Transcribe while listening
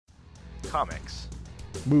Comics.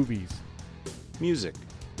 Movies. Music.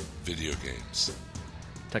 Video games.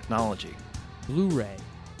 Technology. Blu-ray.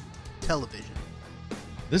 Television.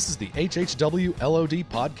 This is the HHW LOD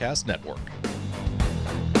Podcast Network.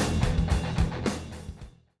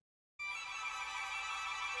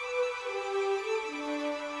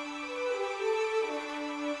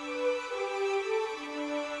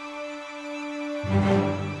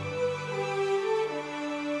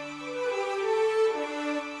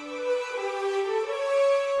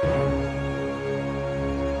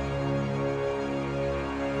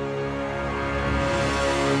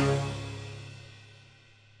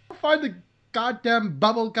 Find the goddamn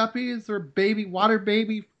bubble guppies or baby water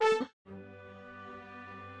baby.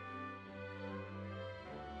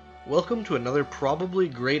 Welcome to another probably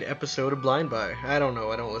great episode of Blind Buy. I don't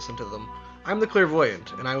know, I don't listen to them. I'm the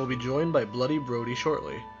Clairvoyant, and I will be joined by Bloody Brody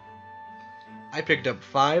shortly. I picked up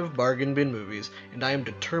 5 bargain bin movies, and I am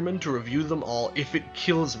determined to review them all if it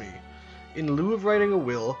kills me. In lieu of writing a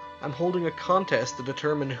will, I'm holding a contest to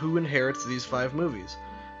determine who inherits these 5 movies.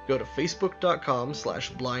 Go to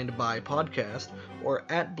facebook.com/blindbuypodcast or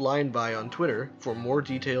 @blindbuy on Twitter for more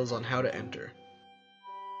details on how to enter.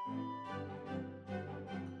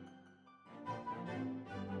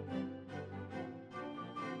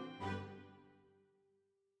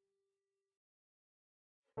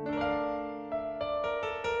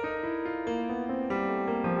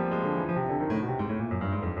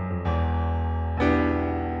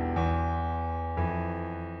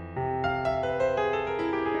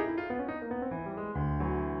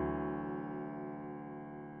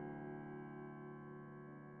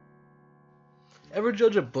 Ever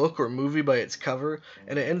judge a book or movie by its cover,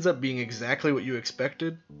 and it ends up being exactly what you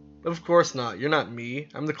expected? Of course not, you're not me,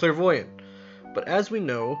 I'm the Clairvoyant. But as we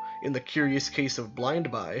know, in the curious case of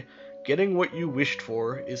Blind Buy, getting what you wished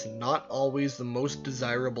for is not always the most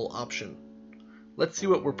desirable option. Let's see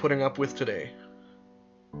what we're putting up with today.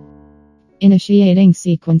 Initiating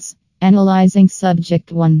sequence. Analyzing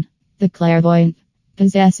subject 1. The Clairvoyant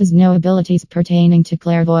possesses no abilities pertaining to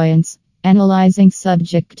clairvoyance. Analyzing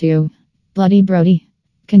subject 2. Bloody Brody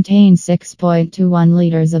contains 6.21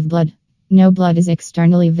 liters of blood. No blood is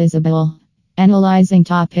externally visible. Analyzing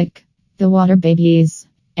topic. The water babies.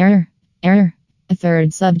 Error. A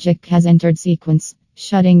third subject has entered sequence.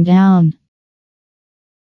 Shutting down.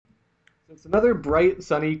 It's another bright,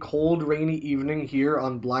 sunny, cold, rainy evening here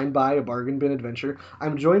on Blind Buy, a bargain bin adventure.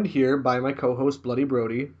 I'm joined here by my co-host Bloody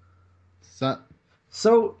Brody.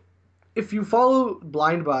 So, if you follow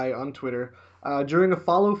Blind Buy on Twitter, during a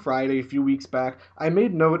Follow Friday a few weeks back, I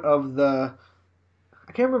made note of I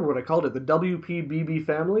can't remember what I called it, the WPBB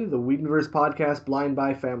family, the Whedonverse Podcast Blind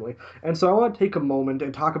Buy family. And so I want to take a moment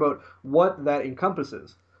and talk about what that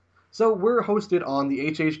encompasses. So we're hosted on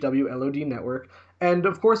the HHW LOD network, and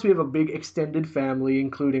of course we have a big extended family,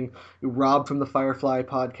 including Rob from the Firefly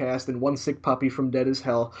Podcast and One Sick Puppy from Dead as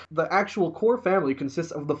Hell. The actual core family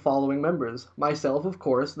consists of the following members. Myself, of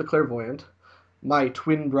course, the Clairvoyant. My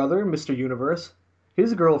twin brother, Mr. Universe,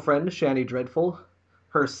 his girlfriend, Shani Dreadful,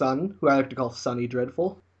 her son, who I like to call Sunny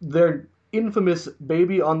Dreadful, their infamous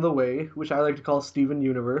baby on the way, which I like to call Steven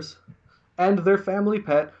Universe, and their family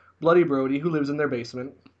pet, Bloody Brody, who lives in their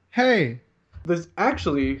basement. Hey! There's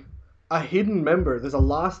actually a hidden member, there's a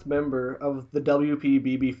lost member of the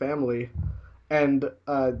WPBB family, and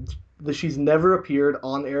she's never appeared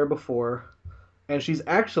on air before, and she's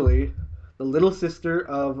actually the little sister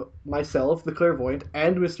of myself, the Clairvoyant,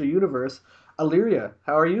 and Mr. Universe, Illyria.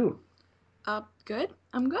 How are you? Good.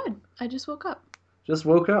 I'm good. I just woke up. Just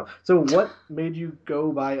woke up. So what made you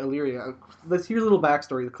go by Illyria? Let's hear a little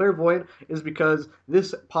backstory. The Clairvoyant is because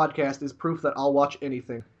this podcast is proof that I'll watch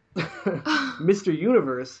anything. Mr.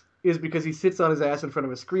 Universe is because he sits on his ass in front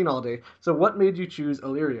of a screen all day. So what made you choose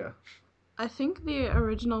Illyria? I think the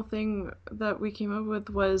original thing that we came up with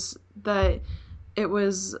was that it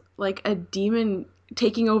was like a demon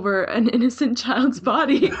taking over an innocent child's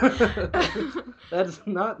body. That's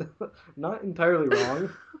not entirely wrong.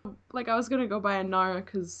 Like, I was gonna go by Anara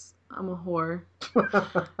because I'm a whore.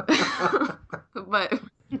 But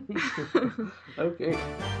okay.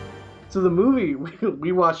 So the movie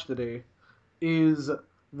we watched today is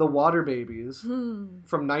The Water Babies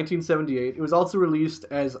from 1978. It was also released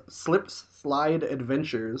as Slips Slide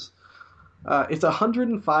Adventures. It's a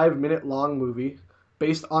 105-minute long movie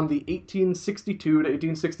based on the 1862 to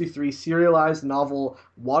 1863 serialized novel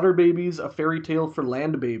Water Babies, A Fairy Tale for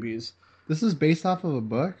Land Babies. This is based off of a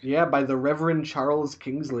book? Yeah, by the Reverend Charles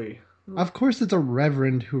Kingsley. Of course it's a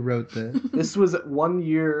reverend who wrote this. This was 1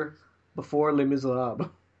 year before Les Miserables.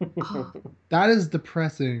 That is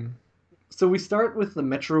depressing. So we start with the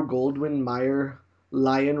Metro-Goldwyn-Mayer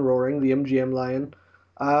lion roaring, the MGM lion,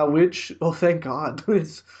 which, oh, thank God.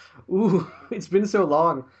 It's been so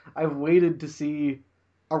long. I've waited to see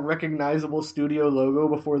a recognizable studio logo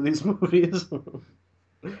before these movies.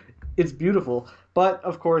 It's beautiful. But,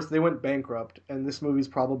 of course, they went bankrupt, and this movie's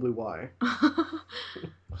probably why.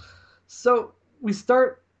 So, we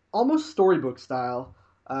start almost storybook style.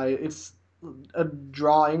 It's a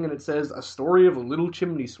drawing, and it says, "A story of a little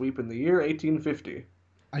chimney sweep in the year 1850.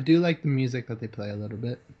 I do like the music that they play a little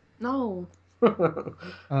bit. No.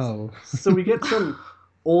 Oh. So we get some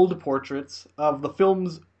old portraits of the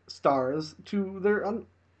film's stars to their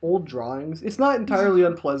old drawings. It's not entirely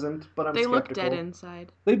unpleasant, but I'm skeptical. They look dead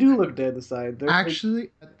inside. They do look dead inside. Actually,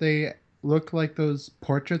 they look like those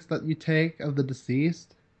portraits that you take of the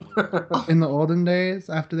deceased in the olden days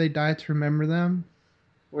after they die to remember them.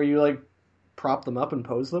 Where you, like, prop them up and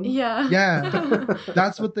pose them? Yeah. Yeah.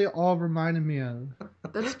 That's what they all reminded me of.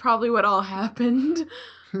 That's probably what all happened.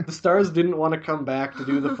 The stars didn't want to come back to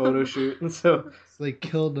do the photo shoot, and so they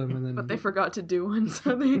killed them, and then. But they forgot to do one,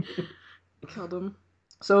 so they killed him.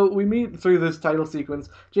 So we meet through this title sequence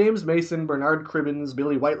James Mason, Bernard Cribbins,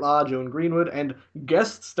 Billy Whitelaw, Joan Greenwood, and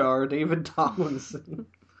guest star David Tomlinson.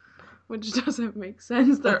 Which doesn't make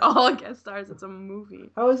sense. They're all guest stars. It's a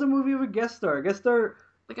movie. How is a movie of a guest star? A guest star.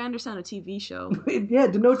 Like, I understand a TV show. It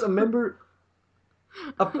denotes a member.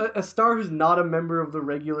 A star who's not a member of the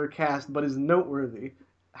regular cast but is noteworthy.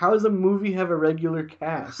 How does a movie have a regular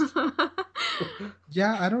cast?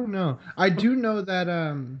 Yeah, I don't know. I do know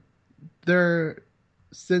that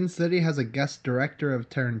Sin City has a guest director of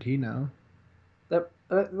Tarantino.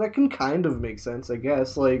 That can kind of make sense, I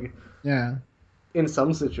guess. Like, yeah, in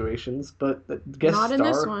some situations, but guest not star. In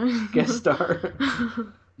this one. Guest star.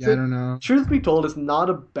 Yeah, So, I don't know. Truth be told, it's not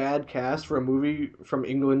a bad cast for a movie from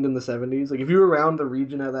England in the 70s. Like, if you were around the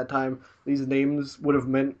region at that time, these names would have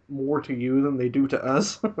meant more to you than they do to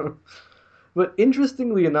us. But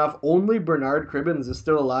interestingly enough, only Bernard Cribbins is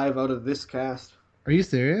still alive out of this cast. Are you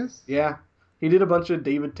serious? Yeah. He did a bunch of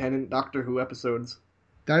David Tennant Doctor Who episodes.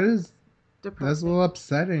 That's Depressing. a little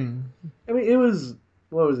upsetting. I mean, it was,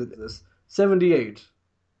 what was it, this? 78.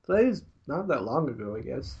 So that is not that long ago, I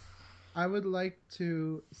guess. I would like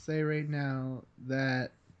to say right now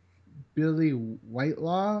that Billy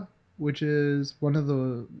Whitelaw, which is one of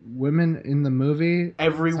the women in the movie.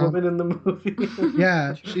 Every woman in the movie.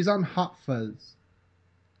 Yeah, she's on Hot Fuzz.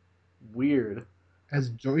 Weird. As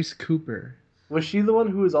Joyce Cooper. Was she the one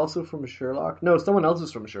who was also from Sherlock? No, someone else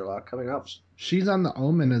is from Sherlock coming up. She's on The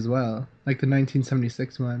Omen as well, like the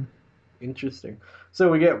 1976 one. Interesting.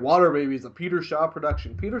 So we get Water Babies, a Peter Shaw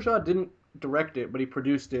production. Peter Shaw didn't direct it, but he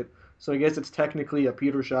produced it. So I guess it's technically a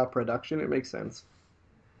Peter Shaw production. It makes sense.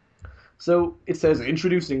 So it says,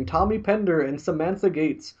 introducing Tommy Pender and Samantha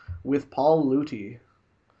Gates with Paul Lutti.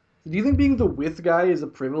 Do you think being the with guy is a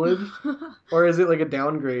privilege? Or is it like a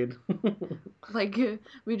downgrade? Like,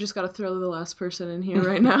 we just gotta throw the last person in here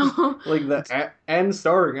right now. Like and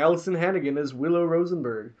starring Alison Hannigan as Willow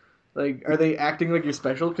Rosenberg. Like, are they acting like you're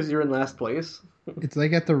special because you're in last place? It's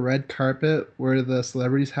like at the red carpet where the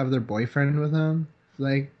celebrities have their boyfriend with them.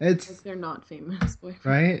 Like, it's... Like they're not famous boyfriends.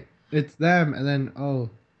 Right? It's them, and then, oh,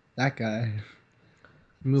 that guy.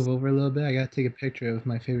 Move over a little bit. I gotta take a picture of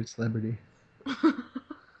my favorite celebrity.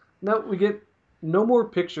 No, we get no more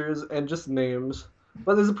pictures and just names.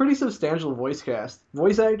 But there's a pretty substantial voice cast.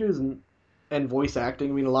 Voice actors and voice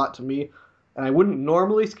acting mean a lot to me. And I wouldn't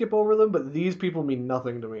normally skip over them, but these people mean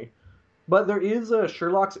nothing to me. But there is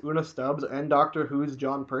Sherlock's Una Stubbs and Doctor Who's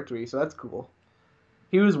John Pertwee, so that's cool.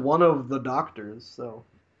 He was one of the doctors, so...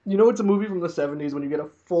 You know it's a movie from the 70s when you get a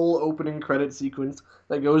full opening credit sequence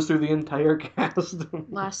that goes through the entire cast.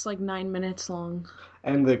 Lasts like 9 minutes long.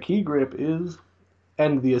 And the key grip is...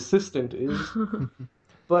 And the assistant is...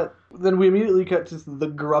 But then we immediately cut to the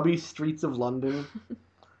grubby streets of London,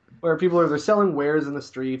 where people they're selling wares in the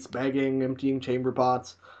streets, begging, emptying chamber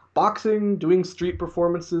pots, boxing, doing street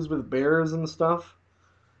performances with bears and stuff.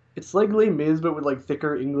 It's like Les Mis, but with like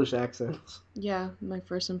thicker English accents. Yeah, my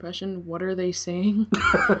first impression, what are they saying?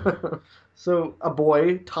 So a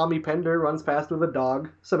boy, Tommy Pender, runs past with a dog,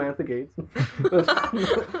 Samantha Gates.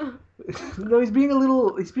 No, he's being a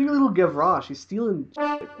little Gavroche. He's stealing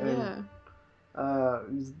shit, and,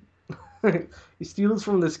 he steals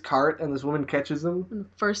from this cart, and this woman catches him. And the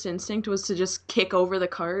first instinct was to just kick over the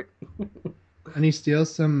cart. And he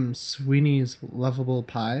steals some Sweeney's lovable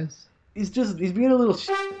pies. He's being a little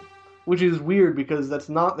shit, which is weird because that's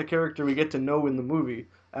not the character we get to know in the movie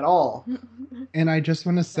at all. And I just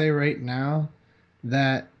want to say right now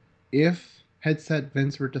that if Headset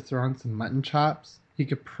Vince were to throw on some mutton chops, he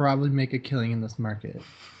could probably make a killing in this market.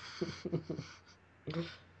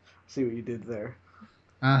 See what you did there.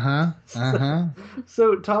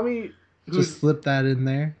 So Tommy... Just slip that in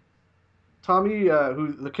there. Tommy,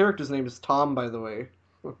 who the character's name is Tom, by the way.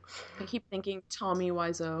 I keep thinking Tommy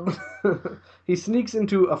Wiseau. He sneaks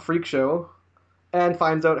into a freak show and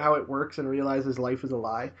finds out how it works and realizes life is a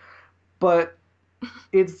lie. But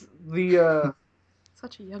it's the...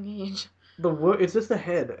 Such a young age. It's just the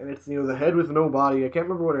head, and it's the head with no body. I can't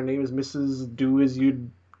remember what her name is. Mrs. Do As You'd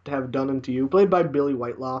Have Done Unto You, played by Billy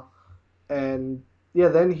Whitelaw. And yeah,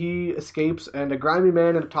 then he escapes, and a grimy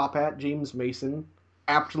man in a top hat, James Mason,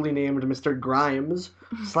 aptly named Mr. Grimes,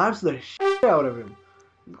 slaps the shit out of him.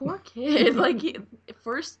 Poor kid. Like,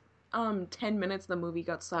 first 10 minutes of the movie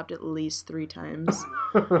got slapped at least 3 times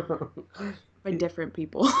by different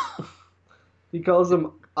people. He calls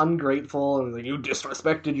him ungrateful, and like, you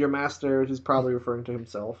disrespected your master, which is probably referring to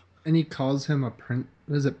himself. And he calls him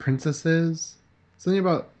princesses? Something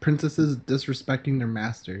about princesses disrespecting their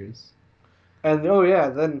masters. And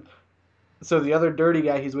so the other dirty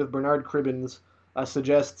guy he's with, Bernard Cribbins,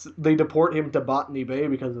 suggests they deport him to Botany Bay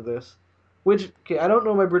because of this. Which, okay, I don't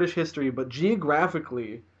know my British history, but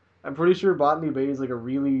geographically, I'm pretty sure Botany Bay is like a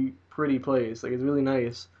really pretty place. Like, it's really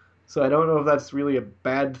nice. So I don't know if that's really a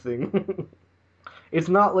bad thing. It's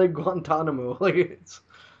not like Guantanamo.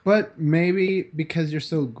 But maybe because you're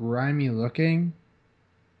so grimy looking,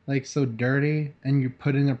 like so dirty, and you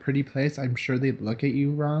put in a pretty place, I'm sure they'd look at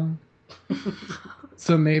you wrong.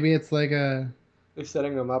 So maybe it's like they're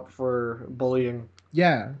setting them up for bullying.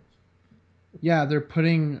 Yeah, they're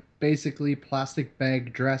putting basically plastic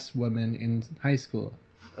bag dress women in high school.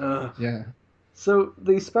 Yeah. So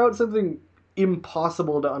they spout something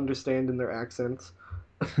impossible to understand in their accents.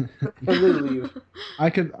 And they leave.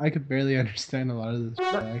 I could barely understand a lot of this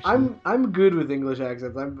shit, actually. I'm good with English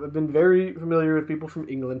accents. I've been very familiar with people from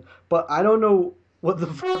England, but I don't know what the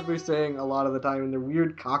fuck they're saying a lot of the time in their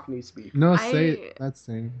weird Cockney speak. No, say that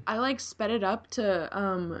thing. I sped it up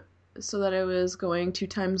to so that it was going 2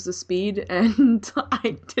 times the speed, and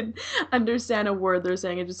I didn't understand a word they're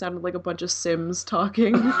saying. It just sounded like a bunch of Sims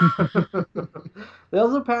talking. They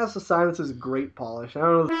also pass the silence as great polish. I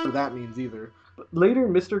don't know what that means either. But later,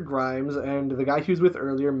 Mr. Grimes and the guy he was with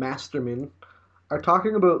earlier, Masterman, are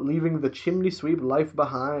talking about leaving the chimney sweep life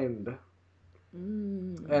behind.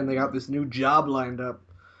 And they got this new job lined up.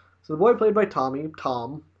 So the boy played by Tommy,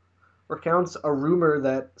 Tom, recounts a rumor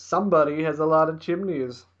that somebody has a lot of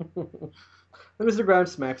chimneys. Then Mr.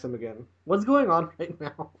 Grimes smacks him again. What's going on right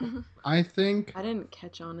now? I didn't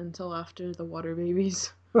catch on until after the water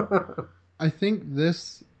babies. I think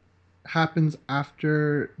this happens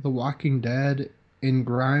after The Walking Dead. In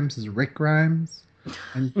Grimes is Rick Grimes,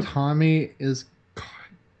 and Tommy is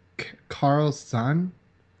Carl's son.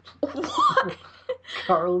 What?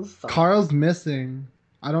 Carl's son. Carl's missing.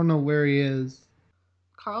 I don't know where he is.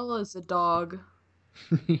 Carl is a dog.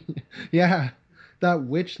 Yeah, that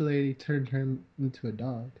witch lady turned him into a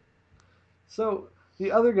dog. So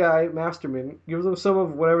the other guy, Masterman, gives him some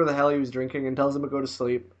of whatever the hell he was drinking and tells him to go to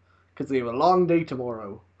sleep because they have a long day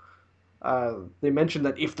tomorrow. They mention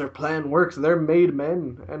that if their plan works, they're made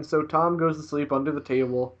men, and so Tom goes to sleep under the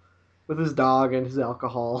table with his dog and his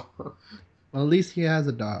alcohol. Well, at least he has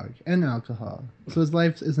a dog and alcohol, so his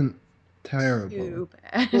life isn't terrible. Too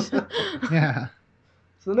bad. Yeah.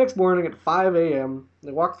 So the next morning at 5 a.m.,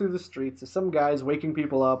 they walk through the streets. There's some guys waking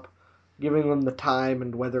people up, giving them the time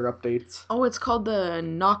and weather updates. Oh, it's called the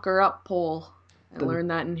knocker up pole. I learned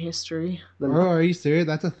that in history. Oh, are you serious?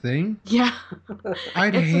 That's a thing? Yeah.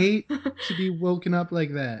 I'd hate to be woken up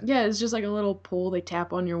like that. Yeah, it's just like a little pole they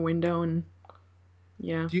tap on your window and...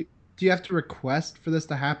 Yeah. Do you have to request for this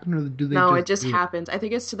to happen, or do they No, it just happens. I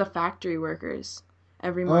think it's to the factory workers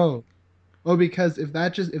every morning. Oh, because if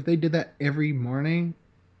they did that every morning,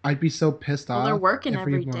 I'd be so pissed off. Well, they're working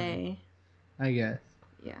every morning. day. I guess.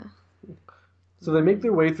 Yeah. So they make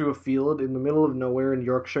their way through a field in the middle of nowhere in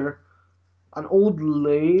Yorkshire. An old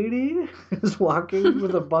lady is walking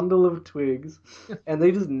with a bundle of twigs, and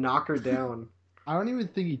they just knock her down. I don't even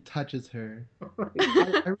think he touches her.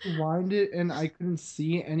 I rewind it, and I couldn't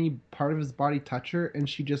see any part of his body touch her, and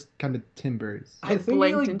she just kind of timbers. I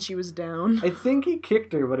blinked and she was down. I think he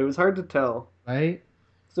kicked her, but it was hard to tell. Right?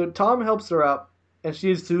 So Tom helps her up, and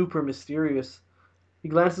she is super mysterious. He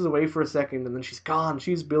glances away for a second, and then she's gone.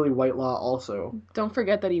 She's Billy Whitelaw also. Don't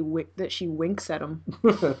forget that that she winks at him.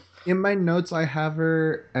 In my notes, I have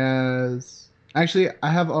her as... Actually,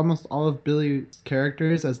 I have almost all of Billy's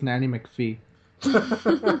characters as Nanny McPhee.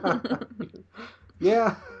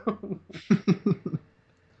 Yeah.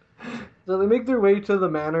 So they make their way to the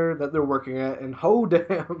manor that they're working at, and oh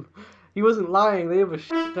damn, he wasn't lying. They have a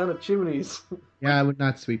shit ton of chimneys. Yeah, I would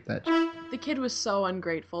not sweep that. The kid was so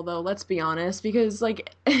ungrateful, though, let's be honest, because,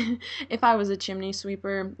 like, if I was a chimney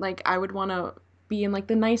sweeper, like, I would want to be in, like,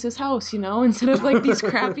 the nicest house, instead of, like, these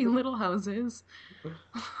crappy little houses.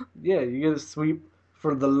 Yeah, you get to sweep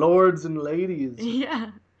for the lords and ladies.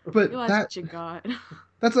 Yeah. But Realize what you got.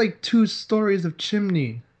 that's like 2 stories of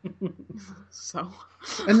chimney. So.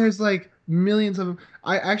 And there's like millions of them.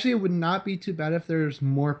 It would not be too bad if there's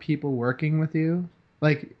more people working with you.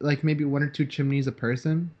 Like maybe 1 or 2 chimneys a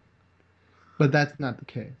person. But that's not the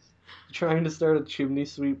case. Trying to start a chimney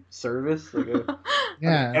sweep service? Like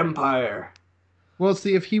Yeah. an empire. Well,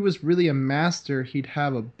 see, if he was really a master, he'd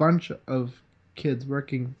have a bunch of kids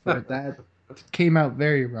working for it. That came out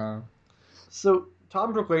very wrong. So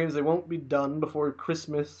Tom proclaims they won't be done before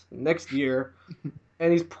Christmas next year,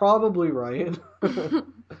 and he's probably right.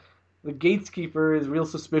 The gatekeeper is real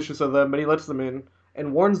suspicious of them, but he lets them in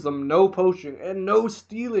and warns them no poaching and no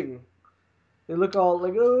stealing. They look all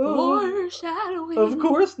like, oh, foreshadowing. Of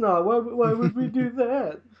course not. Why would we do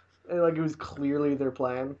that? And like it was clearly their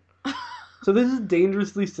plan. So this is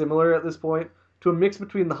dangerously similar at this point to a mix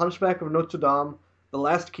between the Hunchback of Notre Dame, the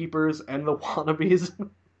Last Keepers, and the Wannabes.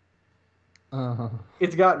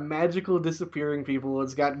 It's got magical disappearing people,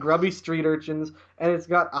 it's got grubby street urchins, and it's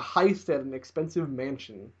got a heist at an expensive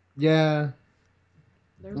mansion. Yeah.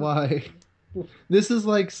 Why? This is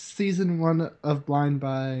like season 1 of Blind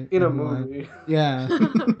Buy. In a movie. Yeah.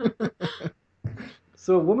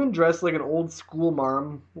 So a woman dressed like an old school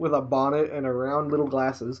marm with a bonnet and a round little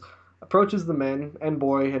glasses approaches the men and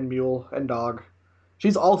boy and mule and dog.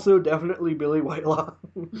 She's also definitely Billy Whitelaw.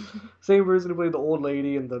 Same person who played the old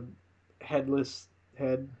lady and the headless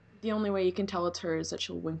head. The only way you can tell it's her is that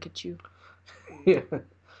she'll wink at you. Yeah.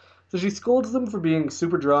 So she scolds them for being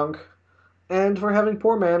super drunk and for having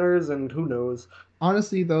poor manners and who knows.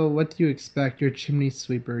 Honestly, though, what do you expect? You're a chimney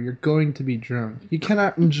sweeper. You're going to be drunk. You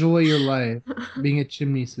cannot enjoy your life being a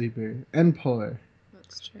chimney sweeper and poor.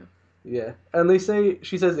 That's true. Yeah. And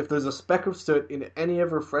she says if there's a speck of soot in any of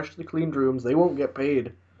her freshly cleaned rooms, they won't get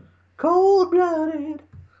paid. Cold-blooded.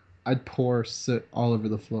 I'd pour soot all over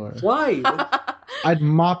the floor. Why? I'd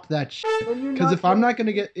mop that shit. Because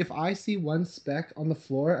if I see 1 speck on the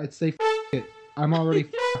floor, I'd say, it. I'm already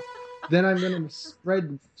Then I'm going to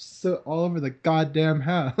spread soot all over the goddamn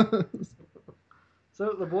house.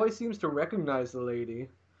 So the boy seems to recognize the lady,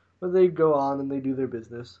 but they go on and they do their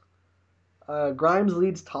business. Grimes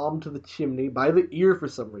leads Tom to the chimney by the ear for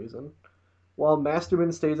some reason, while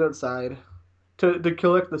Masterman stays outside to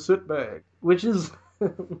collect the soot bag, which is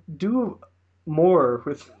do more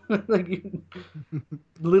with like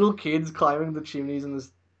little kids climbing the chimneys and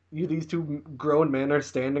these 2 grown men are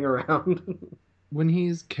standing around. When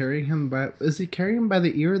he's carrying him is he carrying him by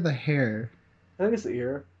the ear or the hair? I think it's the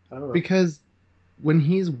ear. I don't know. Because when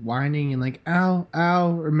he's whining and like ow,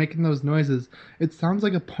 ow, or making those noises, it sounds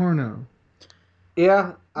like a porno.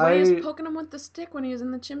 Yeah, When he was poking him with the stick when he was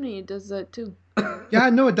in the chimney, he does that too. Yeah,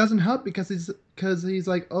 no, it doesn't help because he's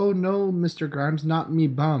like, oh no, Mr. Grimes, not me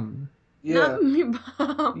bum. Yeah. Not me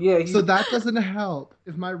bum. Yeah. So that doesn't help.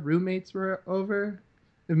 If my roommates were over,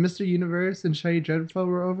 if Mr. Universe and Shaggy Dreadful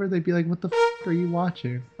were over, they'd be like, what the f*** are you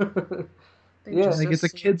watching? Yeah. Like it's a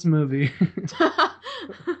kid's movie.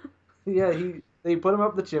 Yeah, they put him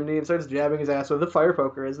up the chimney and starts jabbing his ass with a fire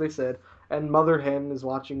poker, as they said, and Mother Hen is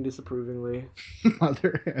watching disapprovingly.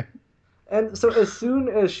 Mother Hen. And so as soon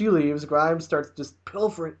as she leaves, Grimes starts just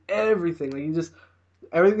pilfering everything. Like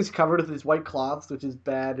everything's covered with these white cloths, which is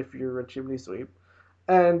bad if you're a chimney sweep.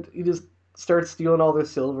 And he just starts stealing all their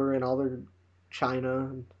silver and all their china.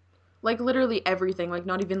 Like literally everything, like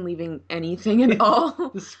not even leaving anything at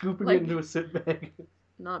all. Just scooping Like, it into a soot bag.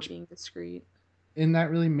 Not being discreet. And that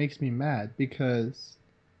really makes me mad because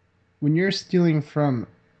when you're stealing from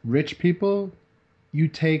rich people, you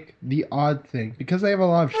take the odd thing. Because they have a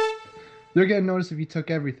lot of shit, they're going to notice if you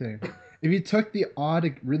took everything. If you took the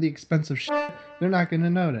odd, really expensive shit, they're not going to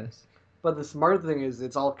notice. But the smart thing is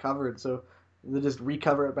it's all covered, so they just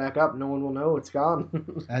recover it back up. No one will know it's gone.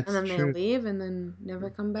 That's And then true. they leave and then never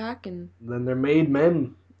come back and Then they're made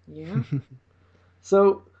men. yeah.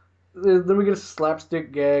 So then we get a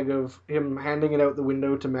slapstick gag of him handing it out the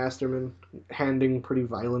window to Masterman, handing pretty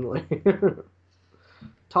violently.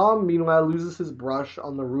 Tom, meanwhile, loses his brush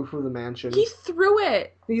on the roof of the mansion. He threw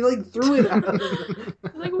it. He threw it at him.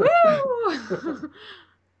 Like woo.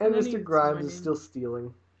 And then Mr. he's Grimes running. is still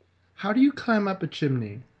stealing. How do you climb up a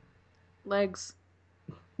chimney? Legs.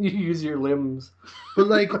 You use your limbs. But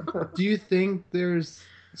like, do you think there's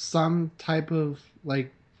some type of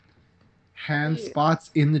like hand Yeah. spots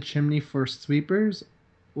in the chimney for sweepers?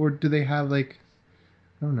 Or do they have like,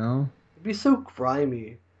 I don't know. It'd be so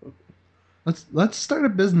grimy. Let's start a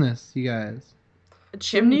business, you guys. A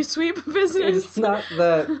chimney sweep business? It's not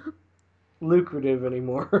that lucrative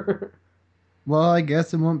anymore. Well, I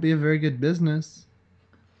guess it won't be a very good business.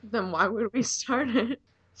 Then why would we start it?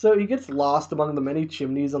 So he gets lost among the many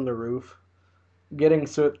chimneys on the roof, getting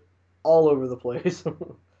soot all over the place.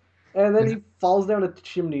 And then he falls down a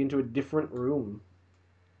chimney into a different room.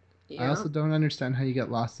 I also don't understand how you get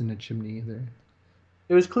lost in a chimney either.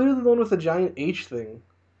 It was clearly the one with the giant H thing.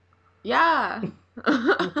 Yeah.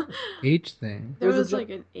 H thing. There was like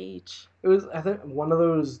an H. It was, I think, one of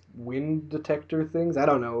those wind detector things. I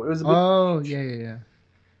don't know. It was a big Oh, H. yeah.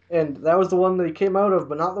 And that was the one that he came out of,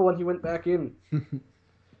 but not the one he went back in.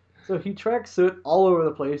 So he tracks soot all over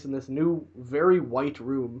the place in this new, very white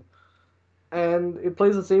room. And it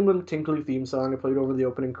plays the same little tinkly theme song it played over the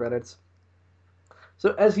opening credits.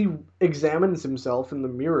 So as he examines himself in the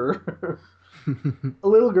mirror, a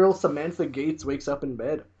little girl, Samantha Gates, wakes up in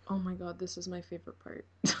bed. Oh my god, this is my favorite part.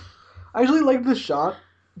 I actually like this shot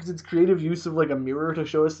because it's creative use of like a mirror to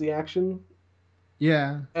show us the action.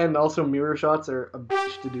 Yeah. And also mirror shots are a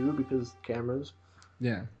bitch to do because cameras.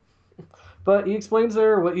 Yeah. But he explains to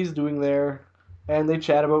her what he's doing there, and they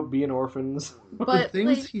chat about being orphans. But the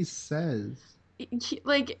things like, he says.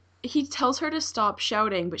 He tells her to stop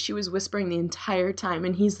shouting, but she was whispering the entire time,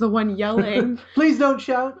 and he's the one yelling. Please don't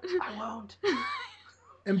shout. I won't.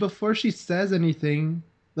 And before she says anything,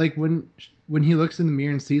 like when he looks in the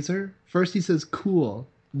mirror and sees her, first he says cool,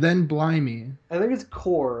 then blimey. I think it's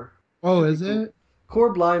core. Oh, is it?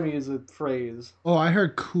 Core blimey is a phrase. Oh, I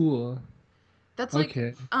heard cool. That's like,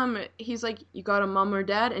 okay. He's like, you got a mom or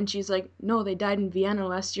dad? And she's like, no, they died in Vienna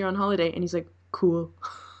last year on holiday. And he's like, cool.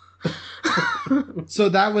 So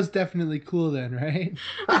that was definitely cool then, right?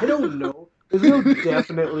 I don't know. There's no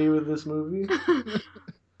definitely with this movie.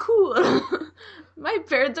 Cool. My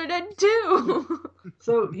parents are dead too.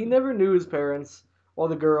 So he never knew his parents, while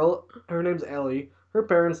the girl, her name's Ellie, her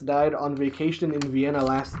parents died on vacation in Vienna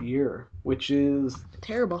last year, which is...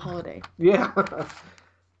 Terrible holiday. Yeah.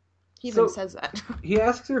 He even says that. He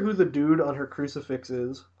asks her who the dude on her crucifix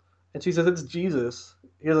is, and she says it's Jesus.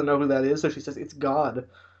 He doesn't know who that is, so she says it's God.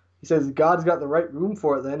 He says, God's got the right room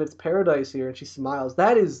for it then, it's paradise here, and she smiles.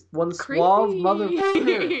 That is one suave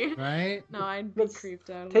motherfucker. Right? No, I'd be creeped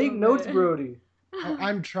out. Take notes, Brody. Oh,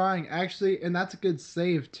 I'm trying, actually, and that's a good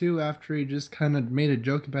save, too, after he just kind of made a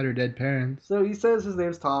joke about her dead parents. So he says his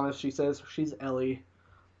name's Thomas, she says she's Ellie.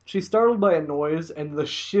 She's startled by a noise, and the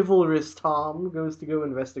chivalrous Tom goes to go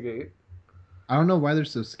investigate. I don't know why they're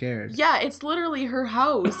so scared. Yeah, it's literally her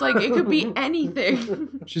house. Like, it could be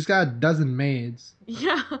anything. She's got a dozen maids.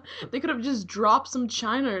 Yeah, they could have just dropped some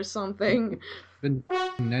china or something. Been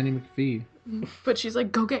Nanny McPhee. But she's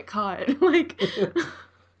like, go get caught. Like...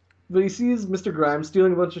 But he sees Mr. Grimes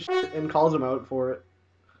stealing a bunch of shit and calls him out for it.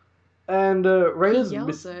 And right as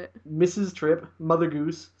Mrs. Tripp, Mother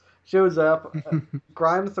Goose, shows up,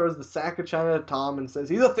 Grimes throws the sack of china at Tom and says,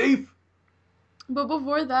 he's a thief! But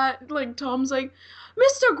before that, like, Tom's like,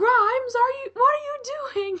 Mr. Grimes, what are you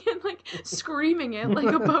doing? And, like, screaming it,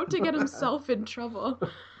 like, about to get himself in trouble.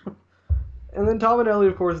 And then Tom and Ellie,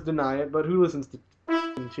 of course, deny it, but who listens to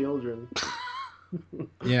children?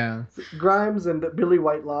 Yeah. Grimes and Billy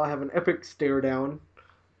Whitelaw have an epic stare down.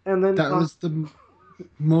 And then that was the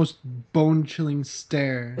most bone-chilling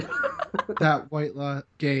stare that Whitelaw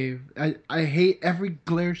gave. I hate every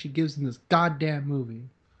glare she gives in this goddamn movie.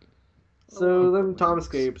 So then Tom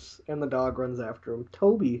escapes, and the dog runs after him.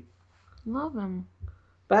 Toby. Love him.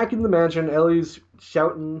 Back in the mansion, Ellie's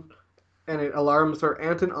shouting, and it alarms her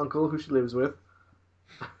aunt and uncle, who she lives with.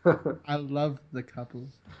 I love the couple.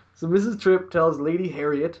 So Mrs. Tripp tells Lady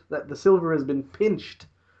Harriet that the silver has been pinched,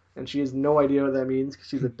 and she has no idea what that means, because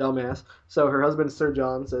she's a dumbass. So her husband, Sir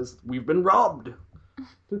John, says, we've been robbed.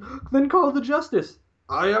 Then call the justice.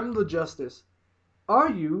 I am the justice. Are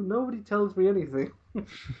you? Nobody tells me anything.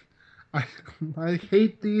 I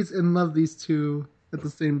hate these and love these two at the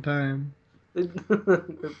same time.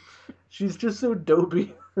 She's just so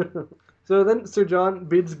dopey. So then Sir John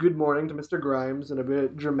bids good morning to Mr. Grimes in a bit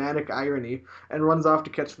of dramatic irony and runs off to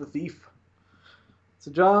catch the thief.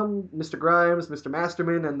 So John, Mr. Grimes, Mr.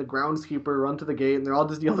 Masterman, and the groundskeeper run to the gate and they're all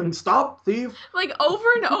just yelling, stop, thief! Like over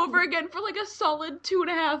and over again for like a solid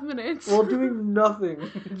 2.5 minutes. While doing nothing.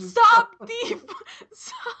 Stop, thief!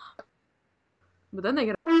 Stop! But then they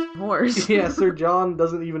get a horse. Yeah, Sir John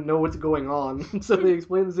doesn't even know what's going on. So they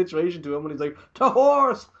explain the situation to him and he's like, to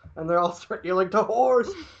horse! And they're all start yelling, to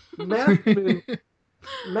horse!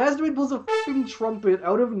 Masterman pulls a fucking trumpet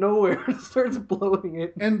out of nowhere and starts blowing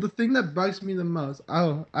it. And the thing that bugs me the most,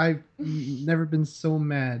 I've never been so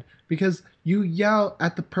mad, because you yell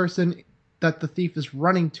at the person that the thief is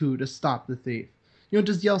running to stop the thief. You don't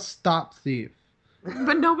just yell, "Stop, thief."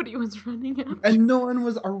 But nobody was running after. And no one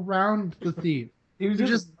was around the thief. He was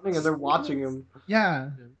just running and they're watching him. Yeah.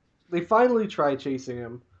 They finally try chasing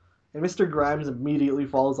him, and Mr. Grimes immediately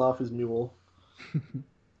falls off his mule.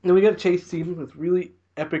 And we get a chase scene with really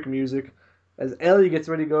epic music as Ellie gets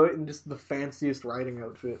ready to go in just the fanciest riding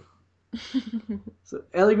outfit. So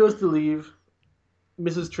Ellie goes to leave.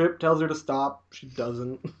 Mrs. Tripp tells her to stop. She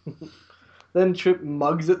doesn't. Then Tripp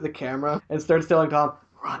mugs at the camera and starts telling Tom,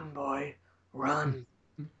 "Run, boy. Run.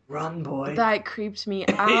 Run, boy." That creeps me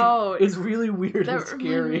out. It's really weird and That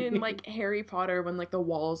scary. reminded me like Harry Potter when like the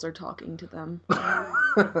walls are talking to them.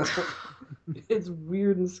 It's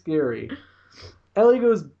weird and scary. Ellie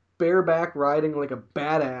goes bareback riding like a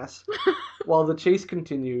badass while the chase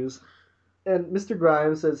continues. And Mr.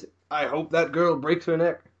 Grimes says, "I hope that girl breaks her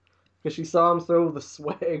neck." Because she saw him throw the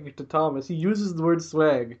swag to Thomas. He uses the word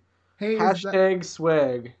swag. Hey, Hashtag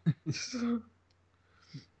swag.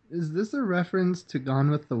 Is this a reference to Gone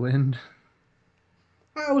with the Wind?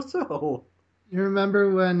 How so? You remember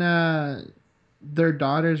when their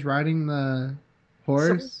daughter's riding the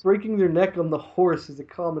horse? So breaking their neck on the horse is a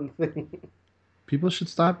common thing. People should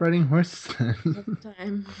stop riding horses then.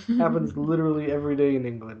 Time. Happens literally every day in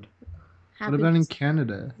England. What about in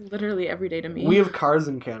Canada? Literally every day to me. We have cars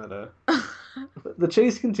in Canada. The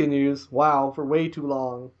chase continues. Wow, for way too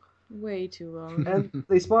long. Way too long. And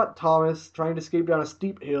they spot Thomas trying to escape down a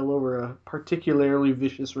steep hill over a particularly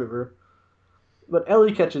vicious river. But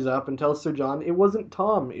Ellie catches up and tells Sir John it wasn't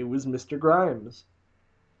Tom, it was Mr. Grimes.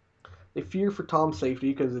 They fear for Tom's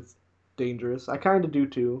safety because it's dangerous. I kind of do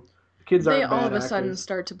too. The kids aren't They all bad of a sudden actors.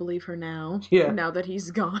 start to believe her now. Yeah. Now that he's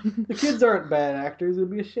gone. The kids aren't bad actors, it would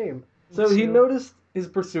be a shame. So he noticed his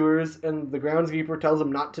pursuers, and the groundskeeper tells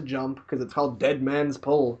him not to jump because it's called Dead Man's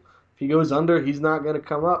Pull. If he goes under, he's not going to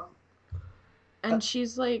come up. And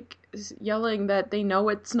she's like yelling that they know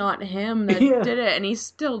it's not him that Yeah. did it, and he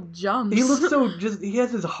still jumps. He looks so he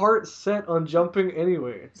has his heart set on jumping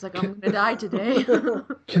anyway. He's like, I'm gonna die today.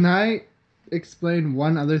 Can I explain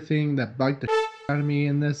one other thing that bugged the out of me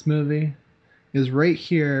in this movie? Is right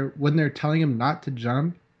here, when they're telling him not to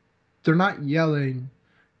jump, they're not yelling.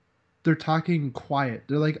 They're talking quiet.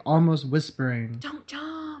 They're like almost whispering. Don't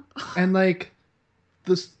jump. And like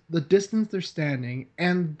the distance they're standing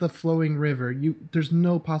and the flowing river, there's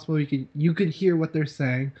no possible you could hear what they're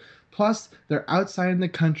saying. Plus, they're outside in the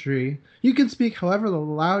country. You can speak however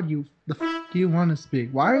loud you want to speak.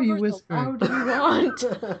 Why are you whispering? How do you want?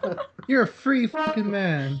 You're a free fucking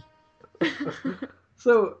man.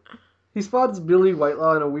 So he spots Billy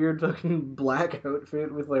Whitelaw in a weird fucking black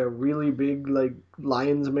outfit with like a really big like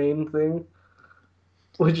lion's mane thing.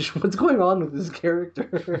 What's going on with this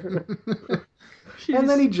character? And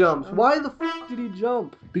then he jumps. Why the fuck did he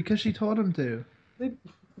jump? Because she told him to.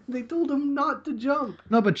 They told him not to jump.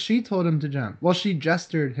 No, but she told him to jump. Well, she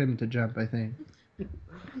gestured him to jump, I think.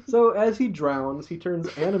 So as he drowns, he turns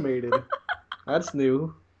animated. That's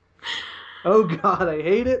new. Oh god, I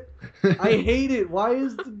hate it. I hate it. Why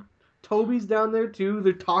is Toby's down there too?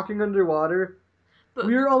 They're talking underwater.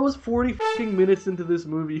 We're almost 40 fucking minutes into this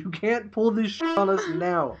movie. You can't pull this shit on us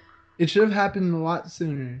now. It should have happened a lot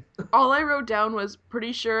sooner. All I wrote down was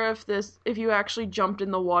pretty sure if you actually jumped in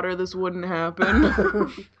the water, this wouldn't happen.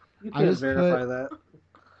 You can't verify that.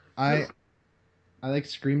 I like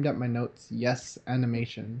screamed at my notes, yes,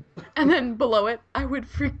 animation. And then below it, I would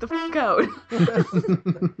freak the fuck out.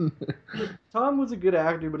 Tom was a good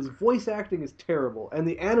actor, but his voice acting is terrible, and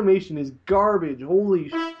the animation is garbage. Holy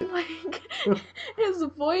shit. Like, his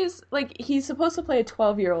voice, like, he's supposed to play a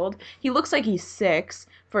 12-year-old. He looks like he's 6,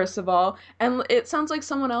 first of all, and it sounds like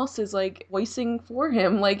someone else is, like, voicing for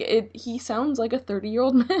him. Like, he sounds like a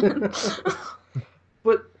 30-year-old man.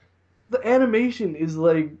 But the animation is,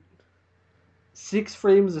 like, 6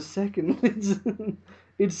 frames a second.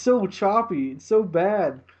 It's so choppy. It's so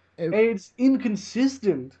bad. And it's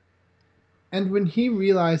inconsistent. And when he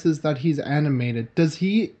realizes that he's animated, does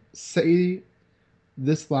he say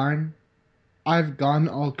this line? I've gone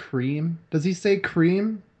all cream. Does he say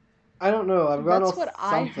cream? I don't know. I've gone That's all what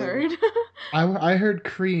something. I heard. I heard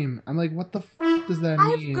cream. I'm like, what the f does that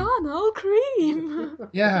mean? I've gone all cream.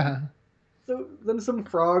 Yeah. So then some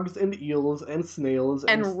frogs and eels and snails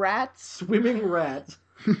And rats. swimming rats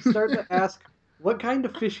start to ask what kind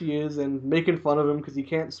of fish he is and making fun of him because he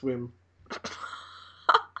can't swim.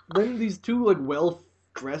 Then these two like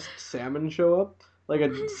well-dressed salmon show up, like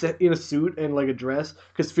in a suit and like a dress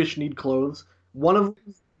because fish need clothes. One of them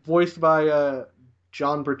is voiced by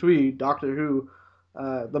John Pertwee, Doctor Who.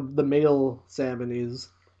 The male salmon is,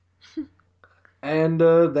 and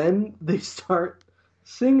then they start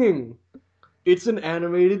singing. It's an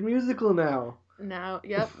animated musical now. Now,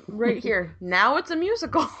 yep, right here. Now it's a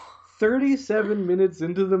musical. 37 minutes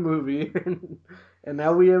into the movie, and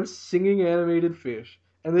now we have singing animated fish.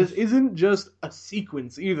 And this isn't just a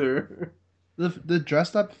sequence either. The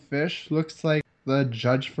dressed up fish looks like the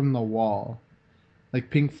judge from The Wall. Like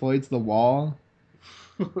Pink Floyd's The Wall.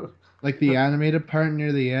 Like the animated part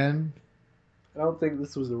near the end. I don't think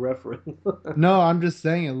this was a reference. No, I'm just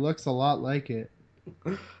saying it looks a lot like it.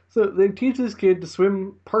 So they teach this kid to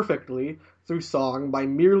swim perfectly through song by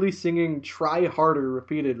merely singing "Try Harder"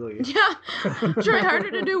 repeatedly. Yeah, try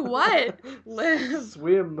harder to do what? Live.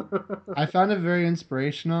 Swim. I found it very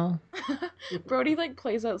inspirational. Brody like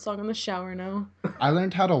plays that song in the shower now. I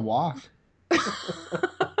learned how to walk.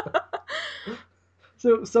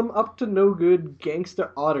 So some up to no good gangsta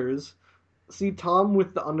otters see Tom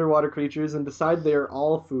with the underwater creatures and decide they are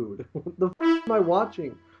all food. What the f*** am I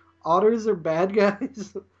watching? Otters are bad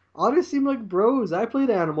guys? Otters seem like bros. I played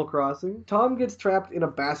Animal Crossing. Tom gets trapped in a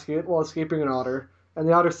basket while escaping an otter, and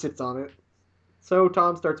the otter sits on it. So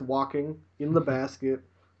Tom starts walking in the basket,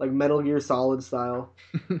 like Metal Gear Solid style,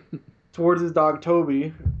 towards his dog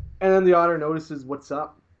Toby, and then the otter notices what's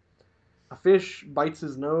up. A fish bites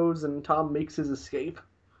his nose, and Tom makes his escape.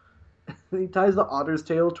 He ties the otter's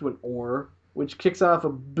tail to an oar, which kicks off a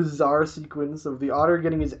bizarre sequence of the otter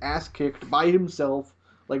getting his ass kicked by himself,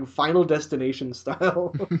 like Final Destination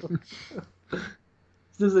style. This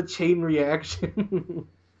is a chain reaction.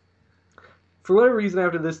 For whatever reason,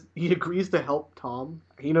 after this, he agrees to help Tom.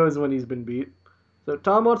 He knows when he's been beat. So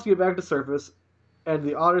Tom wants to get back to surface, and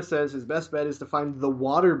the otter says his best bet is to find the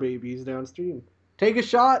water babies downstream. Take a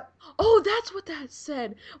shot! Oh, that's what that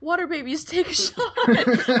said. Water babies, take a shot.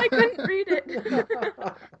 I couldn't read it.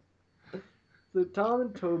 So Tom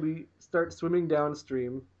and Toby start swimming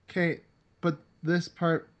downstream. Okay, but this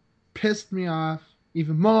part pissed me off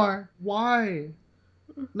even more. Why?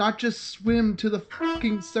 Not just swim to the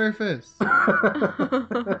fucking surface. And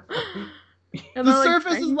The they're, like,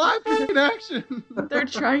 surface is live in action. They're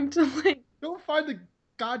trying to like. Don't find the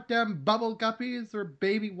goddamn bubble guppies or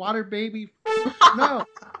baby water baby. No.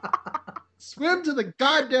 Swim to the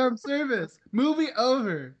goddamn surface. Movie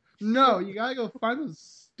over. No, you gotta go find those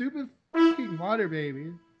stupid fucking water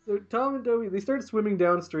babies. So Tom and Toby, they start swimming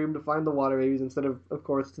downstream to find the water babies instead of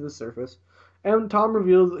course, to the surface. And Tom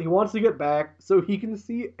reveals he wants to get back so he can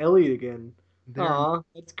see Ellie again. Aw,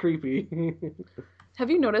 that's creepy.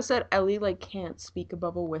 Have you noticed that Ellie like can't speak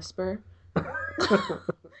above a whisper?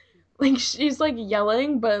 Like she's like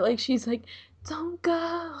yelling, but like she's like, "Don't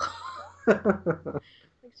go."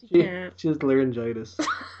 Like she can't. She has laryngitis.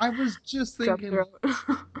 I was just thinking.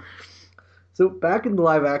 So back in the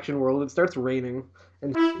live action world, it starts raining,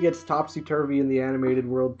 and gets topsy-turvy in the animated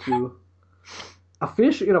world too. A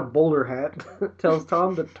fish in a bowler hat tells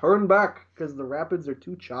Tom to turn back because the rapids are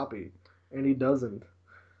too choppy, and he doesn't.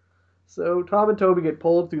 So Tom and Toby get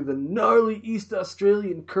pulled through the gnarly East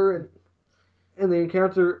Australian current, and they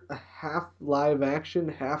encounter a half live action,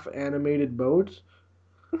 half animated boat,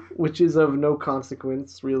 which is of no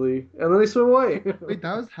consequence, really. And then they swim away. Wait,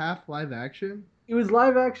 that was half live action? It was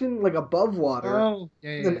live action, like above water,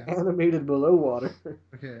 yeah. animated below water.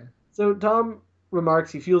 Okay. So Tom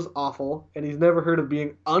remarks he feels awful, and he's never heard of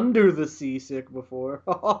being under the sea sick before.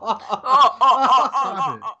 Stop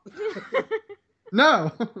it.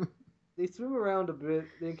 No! They swim around a bit.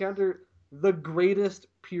 They encounter the greatest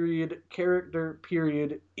period character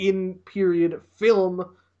period in period film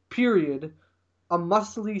period. A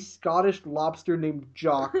muscly Scottish lobster named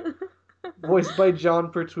Jock, voiced by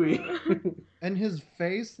John Pertwee. And his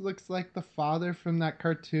face looks like the father from that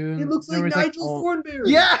cartoon. He looks like Nigel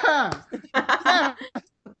Thornberry. Yeah! Yeah!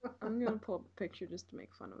 I'm gonna pull up a picture just to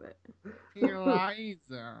make fun of it.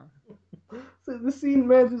 Eliza. So the scene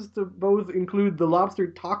manages to both include the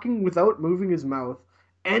lobster talking without moving his mouth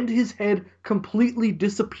and his head completely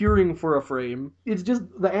disappearing for a frame. It's just,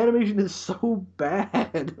 the animation is so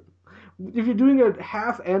bad. If you're doing a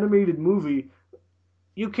half animated movie,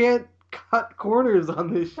 you can't cut corners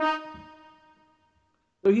on this shit.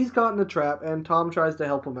 So he's caught in a trap, and Tom tries to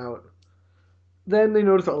help him out. Then they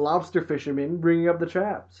notice a lobster fisherman bringing up the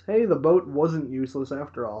traps. Hey, the boat wasn't useless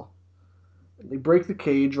after all. They break the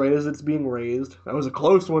cage right as it's being raised. That was a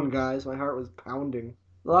close one, guys. My heart was pounding.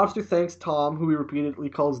 The lobster thanks Tom, who he repeatedly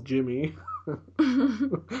calls Jimmy,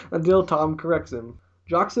 until Tom corrects him.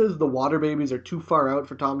 Jock says the water babies are too far out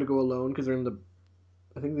for Tom to go alone because they're in the,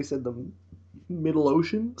 I think they said the middle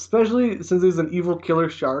ocean? Especially since there's an evil killer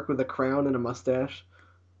shark with a crown and a mustache,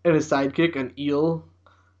 and his sidekick, an eel,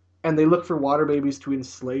 and they look for water babies to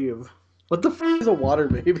enslave. What the f*** is a water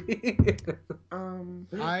baby?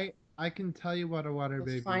 I I can tell you what a water We'll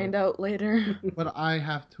baby find is, out later. but I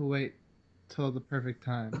have to wait till the perfect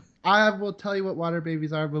time. I will tell you what water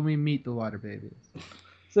babies are when we meet the water babies.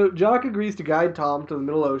 So Jock agrees to guide Tom to the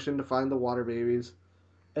middle ocean to find the water babies,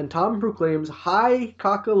 and Tom proclaims "Hi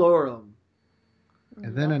Cockalorum."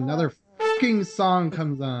 And then another fucking song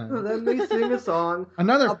comes And on. then they sing a song.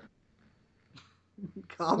 Another.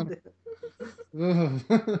 Calm down. Ugh.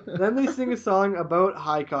 Then they sing a song about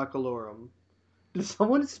Hi Cockalorum. Did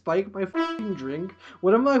someone spike my fucking drink?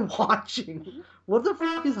 What am I watching? What the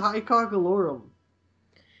fuck is Hi Cockalorum?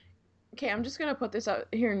 Okay, I'm just gonna put this out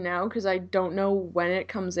here now because I don't know when it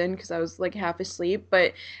comes in because I was like half asleep.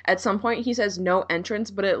 But at some point he says no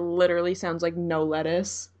entrance, but it literally sounds like no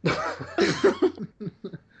lettuce.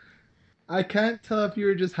 I can't tell if you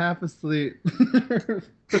were just half asleep.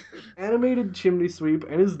 Animated chimney sweep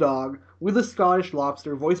and his dog, with a Scottish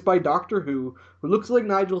lobster, voiced by Doctor Who looks like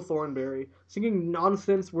Nigel Thornberry, singing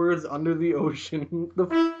nonsense words under the ocean. The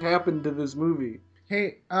f*** happened to this movie?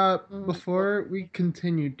 Hey, before we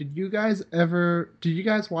continue, did you guys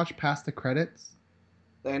watch past the credits?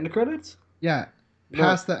 The end credits? Yeah, No.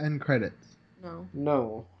 past the end credits. No.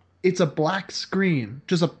 No. It's a black screen.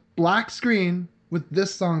 Just a black screen with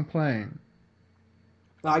this song playing.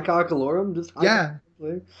 Hi Cockalorum? Just Hi Yeah.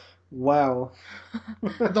 Cockalorum? Wow.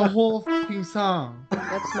 The whole fucking song.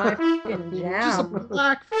 That's my fucking Just a jam.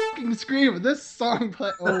 black fucking screen with this song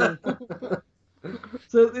play. Oh.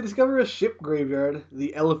 So they discover a ship graveyard,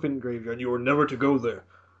 the Elephant Graveyard. You are never to go there.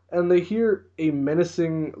 And they hear a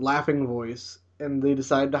menacing, laughing voice, and they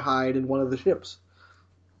decide to hide in one of the ships.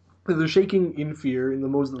 They're shaking in fear in the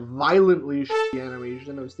most violently shitty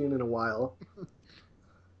animation I've seen in a while.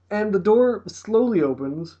 And the door slowly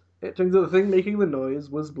opens. It turns out the thing making the noise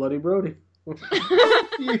was Bloody Brody.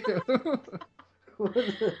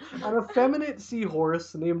 An effeminate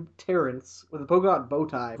seahorse named Terrence with a polka-dot bow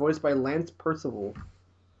tie, voiced by Lance Percival.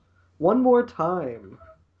 One more time.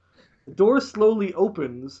 The door slowly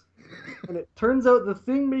opens, and it turns out the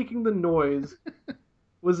thing making the noise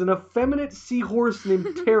was an effeminate seahorse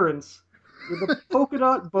named Terrence with a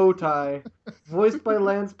polka-dot bow tie, voiced by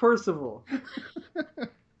Lance Percival.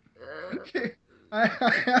 Okay, I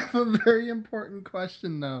have a very important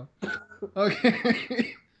question now.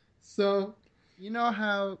 Okay, so you know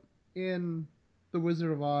how in The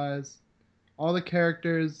Wizard of Oz, all the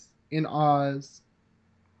characters in Oz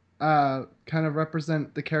kind of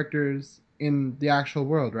represent the characters in the actual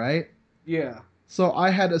world, right? Yeah. So I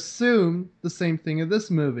had assumed the same thing in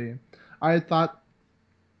this movie. I had thought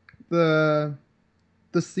the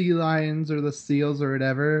sea lions or the seals or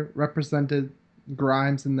whatever represented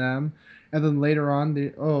Grimes and them, and then later on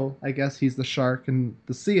I guess he's the shark and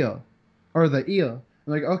the seal or the eel.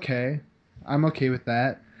 I'm like, okay, I'm okay with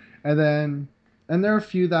that. And there are a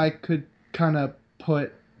few that I could kind of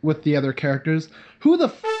put with the other characters. Who the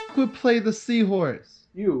f*** would play the seahorse?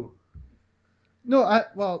 You. No,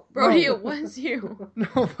 Brody, no. it was you.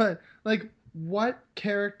 No, but like, what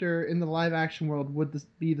character in the live action world would this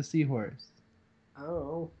be the seahorse? I don't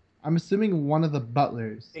know. I'm assuming one of the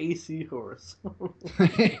butlers. A seahorse.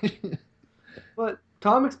 But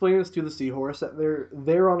Tom explains to the seahorse that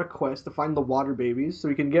they're on a quest to find the water babies so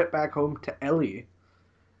he can get back home to Ellie.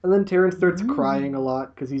 And then Terrence starts crying a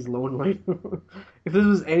lot because he's lonely. If this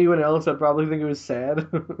was anyone else, I'd probably think it was sad.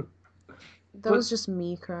 That was just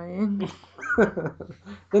me crying.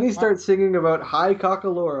 Then he starts singing about Hi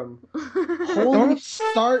Cockalorum. Don't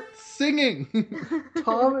start singing!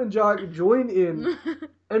 Tom and Jock join in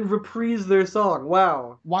and reprise their song.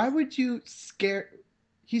 Wow. Why would you scare...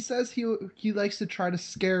 He says he likes to try to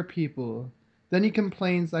scare people. Then he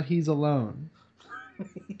complains that he's alone.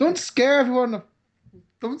 Don't scare everyone.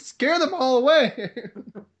 Don't scare them all away.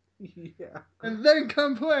 Yeah. And then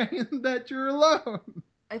complain that you're alone.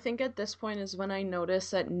 I think at this point is when I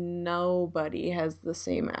notice that nobody has the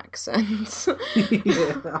same accent.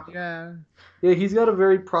 Yeah. Yeah. Yeah, he's got a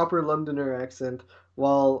very proper Londoner accent,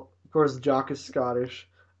 while, of course, Jock is Scottish.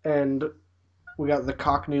 And we got the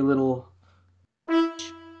Cockney little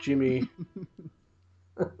Jimmy.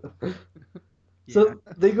 So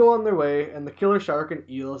they go on their way, and the killer shark and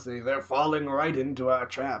eel say they're falling right into our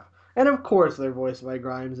trap. And of course they're voiced by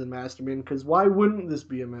Grimes and Masterman, because why wouldn't this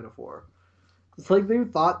be a metaphor? It's like they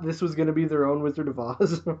thought this was going to be their own Wizard of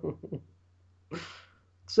Oz.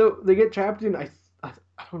 So they get trapped in, I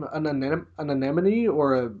don't know, an anemone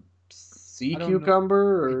or a sea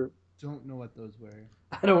cucumber, or... Don't know what those were.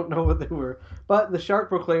 I don't know what they were. But the shark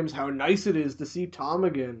proclaims how nice it is to see Tom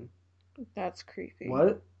again. That's creepy.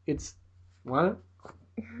 What? What?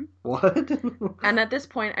 What? And at this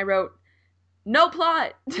point I wrote, no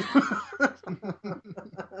plot!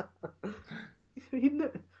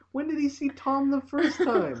 When did he see Tom the first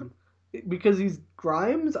time? Because he's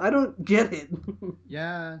Grimes? I don't get it.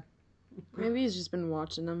 Yeah. Maybe he's just been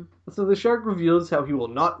watching them. So the shark reveals how he will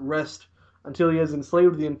not rest until he has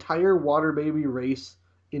enslaved the entire water baby race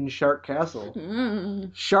in Shark Castle.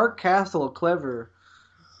 Shark Castle, clever.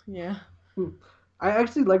 Yeah. I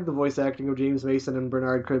actually like the voice acting of James Mason and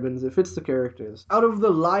Bernard Cribbins. It fits the characters. Out of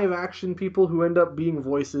the live action people who end up being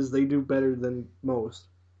voices, they do better than most.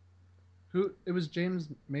 Who? It was James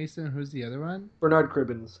Mason. Who's the other one? Bernard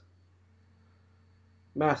Cribbins.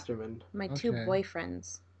 Masterman. My two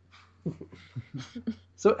boyfriends.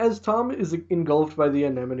 So as Tom is engulfed by the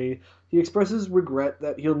anemone, he expresses regret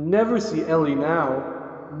that he'll never see Ellie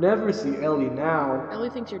now. Never see Ellie now. Ellie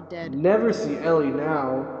thinks you're dead. Never see Ellie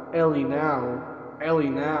now. Ellie now. Ellie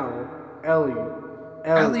now. Ellie.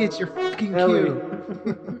 Ellie, it's your fucking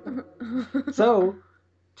cue. So,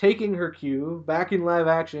 taking her cue, back in live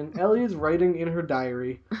action, Ellie is writing in her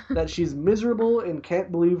diary that she's miserable and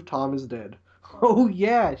can't believe Tom is dead. Oh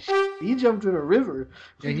yeah, he jumped in a river.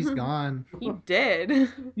 Yeah, he's gone. He did.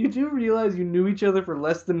 You do realize you knew each other for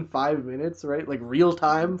less than 5 minutes, right? Like real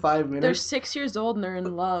time, 5 minutes? They're 6 years old and they're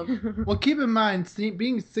in love. Well, keep in mind,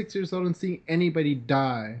 being 6 years old and seeing anybody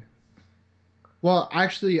die. Well,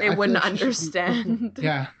 actually, they wouldn't understand.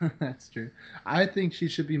 Yeah, that's true. I think she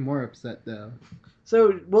should be more upset, though.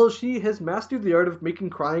 So, well, she has mastered the art of making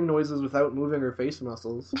crying noises without moving her face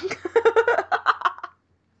muscles.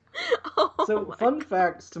 So, fun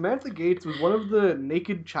fact, Samantha Gates was one of the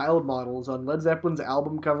naked child models on Led Zeppelin's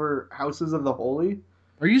album cover, Houses of the Holy.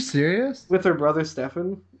 Are you serious? With her brother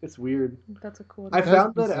Stefan. It's weird. That's a cool... I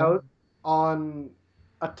found that out on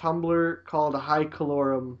a Tumblr called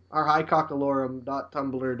highcalorum, or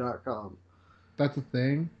highcockalorum.tumblr.com. That's a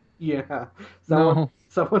thing? Yeah.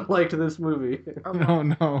 Someone liked this movie.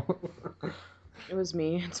 No. It was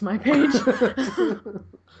me. It's my page.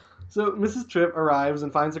 So Mrs. Tripp arrives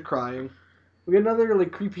and finds her crying. We get another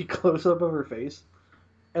like creepy close-up of her face.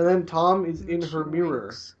 And then Tom is in her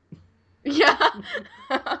mirror. Yeah.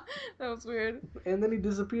 That was weird. And then he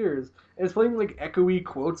disappears. And it's playing like echoey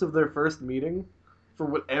quotes of their first meeting. For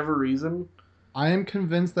whatever reason. I am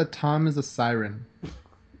convinced that Tom is a siren.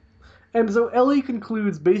 And so Ellie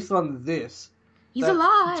concludes based on this. He's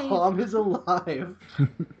alive! Tom is alive.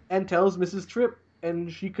 And tells Mrs. Tripp.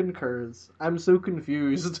 And she concurs. I'm so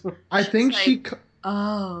confused. I think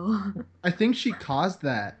Oh. I think she caused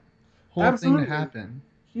that whole thing to happen.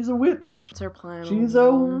 She's a witch. It's her plan. She's a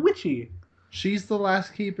witchy. She's the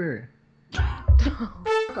last keeper.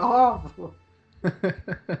 Fuck off.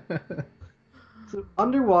 So,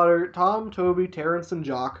 underwater, Tom, Toby, Terrence, and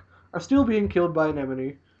Jock are still being killed by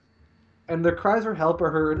anemone. And their cries for help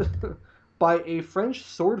are heard by a French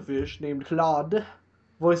swordfish named Claude,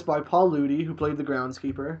 voiced by Paul Ludi, who played the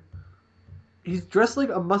groundskeeper. He's dressed like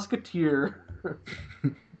a musketeer,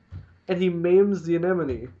 and he maims the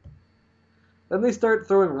anemone. Then they start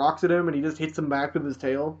throwing rocks at him, and he just hits them back with his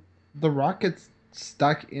tail. The rock gets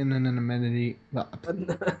stuck in an anemone.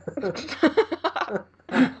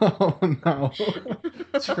 Oh no.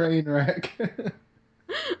 Train wreck.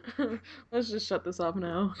 Let's just shut this off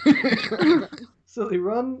now. So they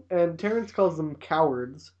run, and Terrence calls them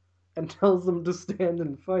cowards. And tells them to stand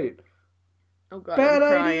and fight. Oh god, Bad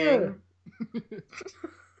I'm idea! crying.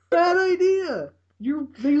 Bad idea!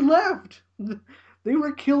 They left! They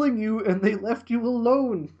were killing you and they left you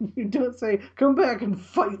alone. You don't say, come back and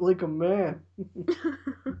fight like a man.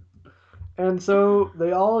 And so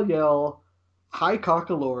they all yell, High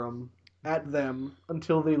Cockalorum at them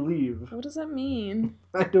until they leave. What does that mean?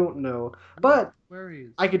 I don't know. But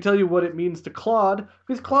I can tell you what it means to Claude,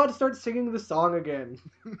 because Claude starts singing the song again.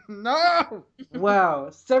 No!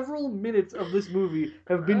 Wow, several minutes of this movie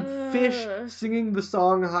have been fish singing the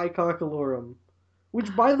song High Cockalorum,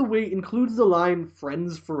 which, by the way, includes the line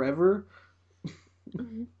Friends Forever.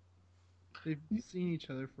 They've seen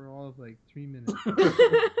each other for all of like 3 minutes.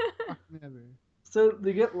 Never. So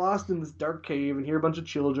they get lost in this dark cave and hear a bunch of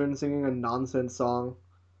children singing a nonsense song.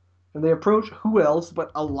 And they approach who else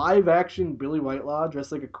but a live-action Billy Whitelaw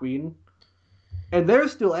dressed like a queen. And they're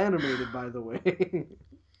still animated, by the way.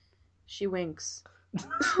 She winks.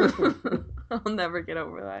 I'll never get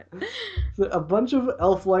over that. So a bunch of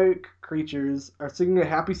elf-like creatures are singing a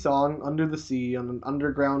happy song under the sea on an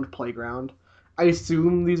underground playground. I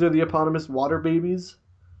assume these are the eponymous water babies,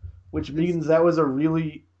 which means that was a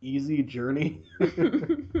really easy journey.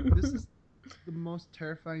 This is the most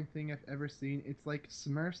terrifying thing I've ever seen. It's like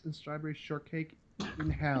Smurfs and strawberry shortcake in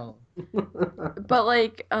hell. But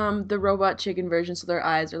like the robot chicken version, so their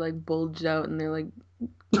eyes are like bulged out and they're like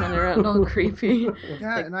running around all creepy.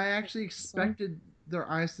 Yeah, and I actually expected their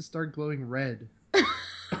eyes to start glowing red.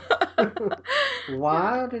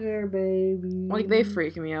 Water baby. Like, they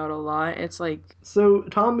freak me out a lot. It's like... So,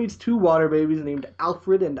 Tom meets two water babies named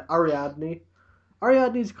Alfred and Ariadne.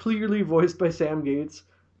 Ariadne's clearly voiced by Sam Gates,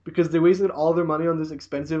 because they wasted all their money on this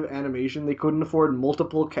expensive animation. They couldn't afford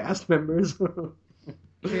multiple cast members.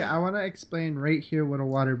 Okay, I want to explain right here what a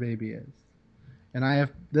water baby is. And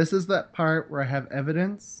this is that part where I have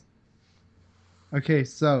evidence. Okay,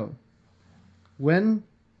 so when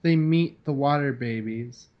they meet the water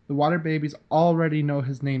babies already know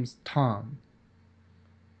his name's Tom.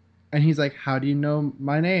 And he's like, how do you know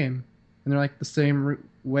my name? And they're like, the same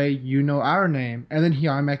way you know our name. And then he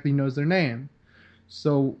automatically knows their name.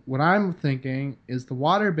 So what I'm thinking is the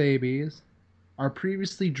water babies are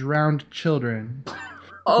previously drowned children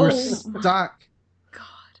who are stuck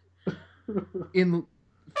in the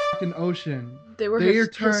fucking ocean. They were his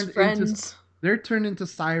friends. They're turned into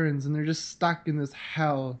sirens, and they're just stuck in this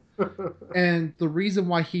hell. And the reason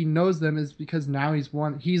why he knows them is because now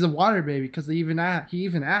he's a water baby. Because he even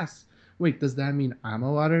asks, "Wait, does that mean I'm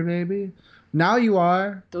a water baby?" Now you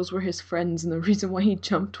are. Those were his friends, and the reason why he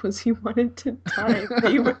jumped was he wanted to die and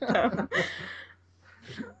be with them.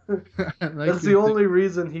 That's the only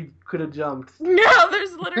reason he could have jumped. No,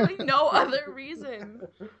 there's literally no other reason.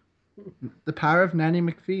 The power of Nanny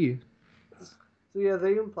McPhee. So yeah,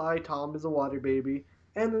 they imply Tom is a water baby,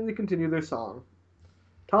 and then they continue their song.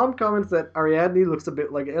 Tom comments that Ariadne looks a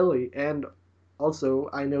bit like Ellie, and also,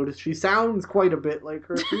 I noticed she sounds quite a bit like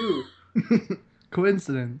her too.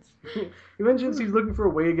 Coincidence. He mentions he's looking for a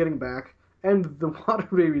way of getting back, and the water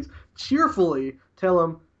babies cheerfully tell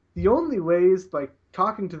him the only way is by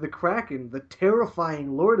talking to the Kraken, the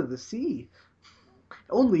terrifying lord of the sea.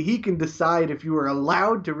 Only he can decide if you are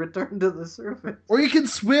allowed to return to the surface. Or you can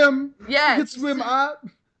swim. Yes. You can swim up.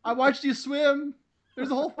 I watched you swim.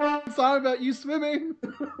 There's a whole song about you swimming.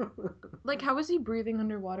 Like, how is he breathing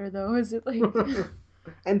underwater, though? Is it like...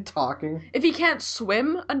 And talking. If he can't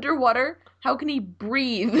swim underwater, how can he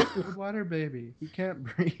breathe? Water baby. He can't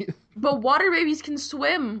breathe. But water babies can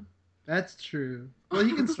swim. That's true. Well,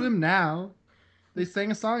 he can swim now. They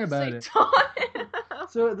sang a song about it.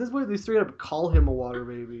 So at this point, they straight up call him a water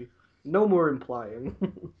baby. No more implying.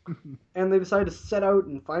 And they decide to set out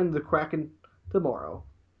and find the Kraken tomorrow.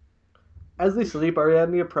 As they sleep,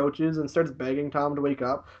 Ariadne approaches and starts begging Tom to wake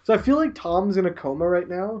up. So I feel like Tom's in a coma right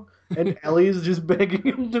now, and Ellie's just begging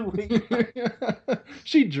him to wake up.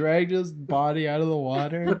 She dragged his body out of the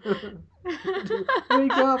water.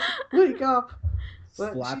 Wake up! Wake up!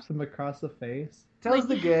 Slaps him across the face. Tells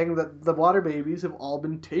the gang that the water babies have all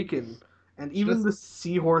been taken. And even the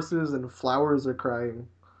seahorses and flowers are crying.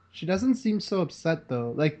 She doesn't seem so upset,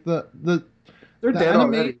 though. Like, they're dead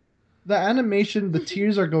already. The animation, the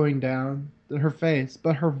tears are going down her face,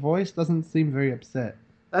 but her voice doesn't seem very upset.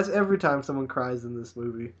 That's every time someone cries in this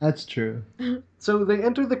movie. That's true. So they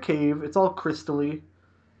enter the cave. It's all crystally.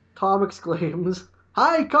 Tom exclaims,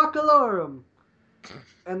 "Hi, Cockalorum!"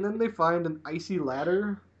 And then they find an icy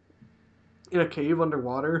ladder in a cave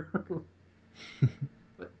underwater.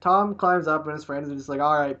 Tom climbs up and his friends are just like,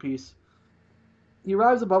 alright, peace. He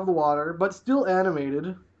arrives above the water, but still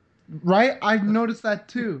animated. Right? I noticed that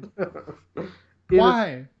too.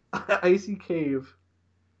 Why? Icy cave.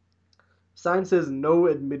 Sign says no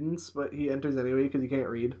admittance, but he enters anyway because he can't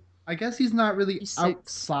read. I guess he's not really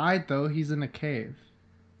outside, though. He's in a cave.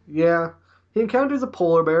 Yeah. He encounters a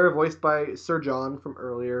polar bear voiced by Sir John from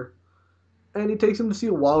earlier. And he takes him to see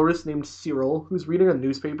a walrus named Cyril, who's reading a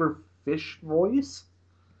newspaper fish voice.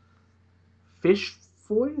 Fish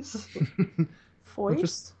voice?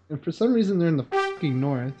 Voice? And for some reason, they're in the fucking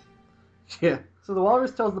north. Yeah. So the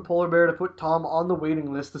walrus tells the polar bear to put Tom on the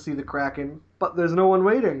waiting list to see the Kraken, but there's no one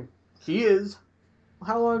waiting. He is.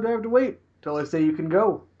 How long do I have to wait? Till I say you can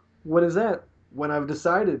go. When is that? When I've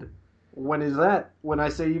decided. When is that? When I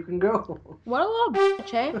say you can go. What a little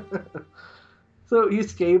bitch, eh? So he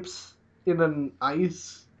escapes in an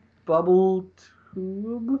ice bubble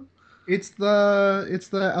tube. It's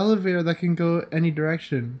the elevator that can go any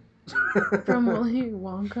direction. From Willy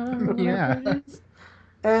Wonka. Yeah.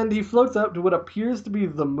 And he floats up to what appears to be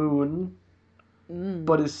the moon,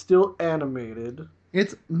 but is still animated.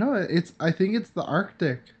 I think it's the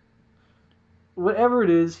Arctic. Whatever it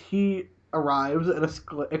is, he arrives and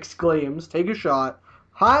exclaims, take a shot,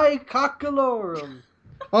 "Hi, Cockalorum!"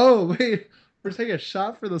 Oh, wait. We're taking a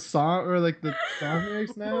shot for the song, or like the song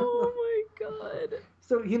lyrics now? Oh my god.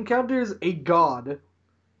 So he encounters a god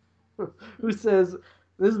who says,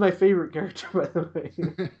 this is my favorite character, by the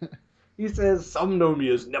way. He says, some know me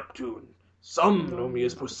as Neptune, some know me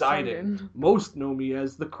as Poseidon, most know me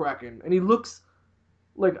as the Kraken. And he looks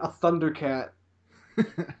like a Thundercat.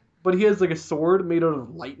 but he has like a sword made out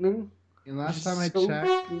of lightning. And last time I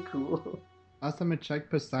checked,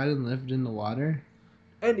 Poseidon lived in the water.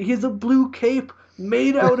 And he has a blue cape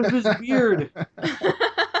made out of his beard.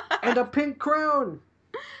 And a pink crown.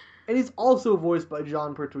 And he's also voiced by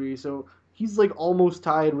John Pertwee, so he's like almost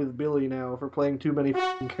tied with Billy now for playing too many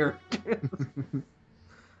characters.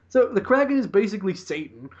 So the Kraken is basically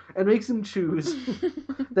Satan and makes him choose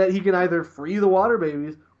that he can either free the water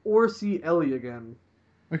babies or see Ellie again.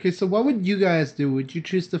 Okay, so what would you guys do? Would you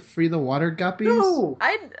choose to free the water guppies? No!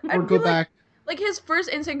 I'd go be back. Like his first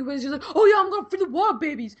instinct was just like, oh yeah, I'm gonna free the water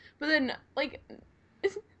babies. But then, like,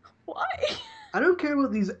 why? I don't care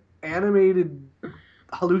about these animated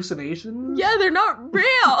hallucinations. Yeah, they're not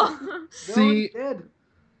real. See, dead.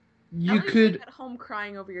 You could at home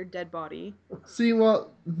crying over your dead body. See,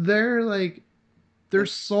 well, they're like their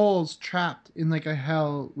souls trapped in like a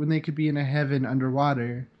hell when they could be in a heaven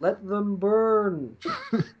underwater. Let them burn.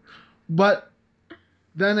 But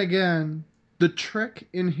then again, the trick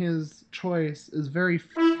in his choice is very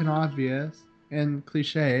fucking obvious and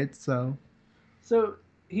cliched, so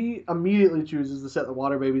he immediately chooses to set the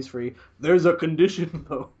water babies free. There's a condition,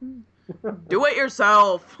 though. Do it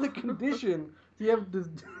yourself. The condition, he has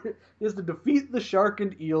to defeat the shark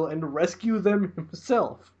and eel and rescue them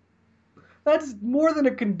himself. That's more than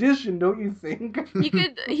a condition, don't you think?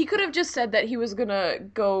 He could have just said that he was gonna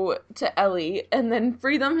go to Ellie and then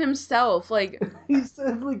free them himself. Like he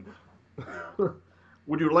said, like,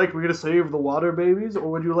 would you like me to save the water babies, or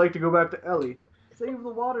would you like to go back to Ellie? Save the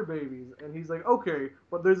water babies. And he's like, okay,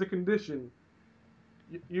 but there's a condition.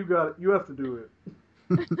 You got it. You have to do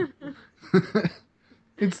it.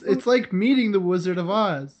 It's like meeting the Wizard of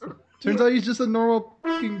Oz. Turns out he's just a normal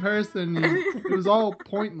fucking person. It was all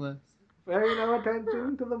pointless. Pay no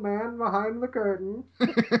attention to the man behind the curtain.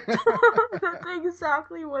 That's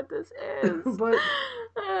exactly what this is. But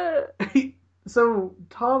so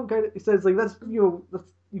Tom kind of says, like, that's, you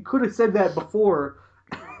could have said that before.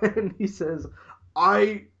 And he says,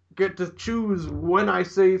 I get to choose when I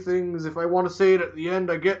say things. If I want to say it at the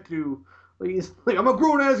end, I get to. Like, he's like, I'm a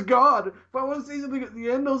grown-ass god. If I want to say something at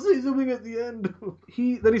the end, I'll say something at the end.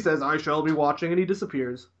 Then he says, I shall be watching, and he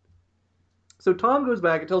disappears. So Tom goes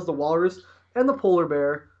back and tells the walrus and the polar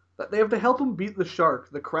bear that they have to help him beat the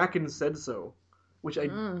shark. The Kraken said so, which I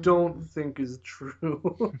don't think is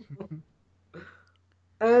true.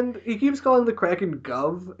 And he keeps calling the Kraken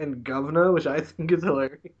Gov and Govna, which I think is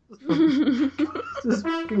hilarious. This is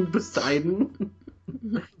fucking Poseidon.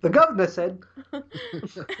 The Govna said.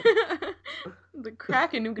 The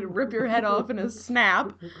Kraken who could rip your head off in a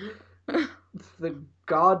snap. The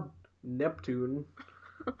god Neptune.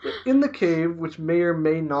 In the cave, which may or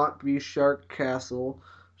may not be Shark Castle,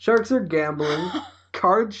 sharks are gambling.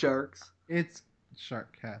 Card sharks. It's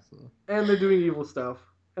Shark Castle. And they're doing evil stuff.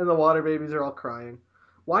 And the water babies are all crying.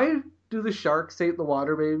 Why do the sharks hate the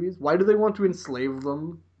water babies? Why do they want to enslave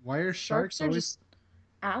them? Why are sharks are always just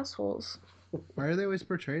assholes? Why are they always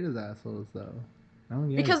portrayed as assholes, though? I don't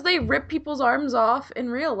get because it. they rip people's arms off in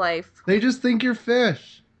real life. They just think you're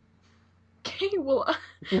fish. Okay, well,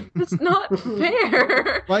 that's not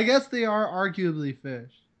fair. Well, I guess they are arguably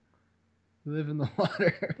fish. They live in the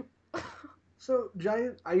water. So,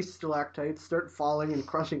 giant ice stalactites start falling and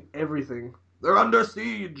crushing everything. They're under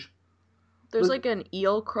siege! There's like an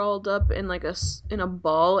eel crawled up in like in a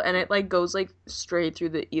ball, and it like goes like straight through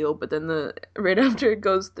the eel, but then right after it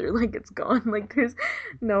goes through, like it's gone. Like there's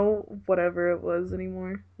no whatever it was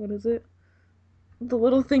anymore. What is it? The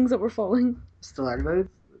little things that were falling. Stalagmites?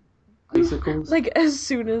 Icicles? Like as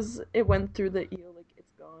soon as it went through the eel, like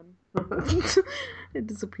it's gone. It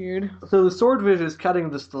disappeared. So the swordfish is cutting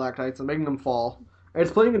the stalactites and making them fall. And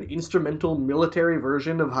it's playing an instrumental military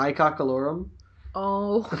version of High Cockalorum.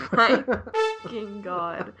 Oh my fucking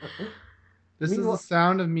god. This is the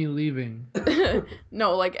sound of me leaving.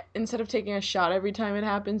 No, like, instead of taking a shot every time it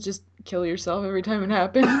happens, just kill yourself every time it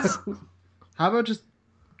happens. How about just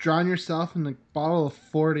drown yourself in a bottle of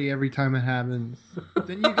 40 every time it happens?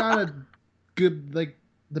 Then you got a good, like,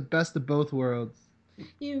 the best of both worlds.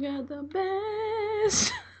 You got the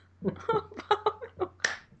best.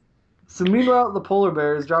 So meanwhile, the polar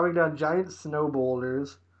bear is dropping down giant snow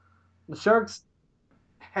boulders. The sharks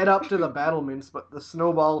head up to the battlements, but the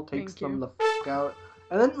snowball takes them the fuck out.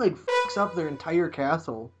 And then, like, fucks up their entire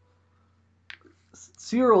castle.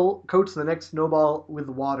 Cyril coats the next snowball with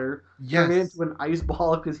water. Yes. Turning it into an ice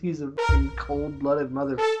ball because he's a fucking cold-blooded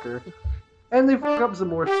motherfucker. And they fuck up some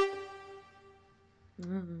more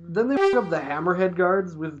Then they fuck up the hammerhead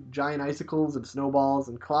guards with giant icicles and snowballs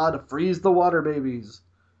and claw to freeze the water babies.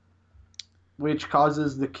 Which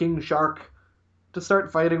causes the king shark to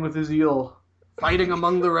start fighting with his eel. fighting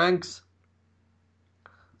among the ranks.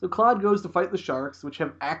 So Claude goes to fight the sharks, which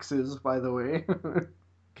have axes, by the way.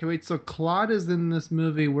 Okay, wait, so Claude is in this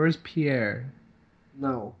movie. Where's Pierre?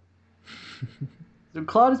 No. So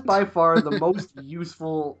Claude is by far the most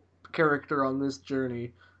useful character on this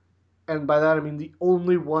journey. And by that I mean the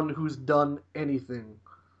only one who's done anything.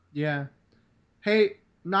 Yeah. Hey,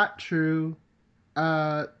 not true.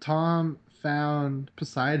 Tom found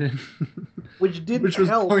Poseidon. Which didn't Which was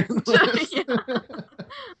help. pointless.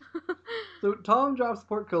 So Tom drops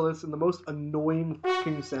portcullis in the most annoying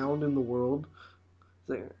fucking sound in the world.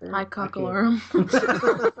 Hi, Cockalorum.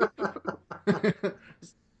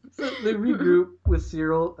 So they regroup with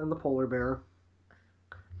Cyril and the polar bear.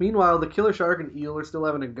 Meanwhile, the killer shark and eel are still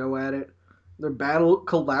having a go at it. Their battle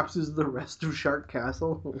collapses the rest of Shark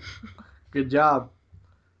Castle. Good job.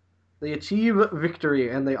 They achieve victory,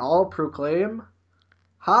 and they all proclaim,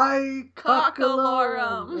 Hi,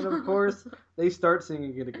 Cockalorum! And of course, they start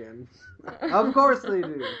singing it again. Of course they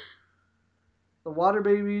do. The water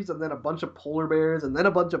babies, and then a bunch of polar bears, and then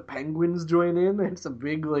a bunch of penguins join in. It's a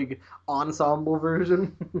big, ensemble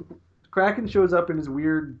version. Kraken shows up in his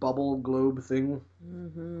weird bubble globe thing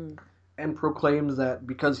and proclaims that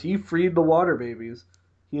because he freed the water babies,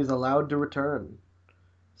 he is allowed to return.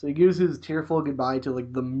 So he gives his tearful goodbye to,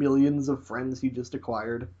 the millions of friends he just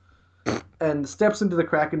acquired and steps into the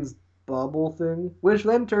Kraken's bubble thing, which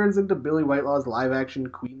then turns into Billy Whitelaw's live-action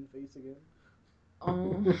Queen face again. Oh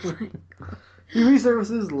my God. He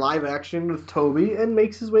resurfaces live action with Toby and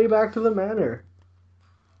makes his way back to the manor.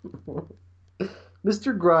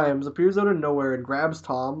 Mr. Grimes appears out of nowhere and grabs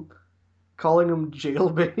Tom, calling him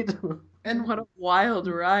jailbait. And what a wild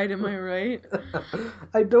ride, am I right?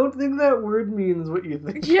 I don't think that word means what you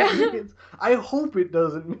think. Yeah. I hope it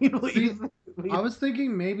doesn't mean what you think it means. I was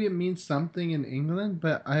thinking maybe it means something in England,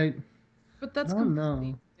 but But that's don't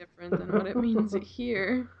completely know. different than what it means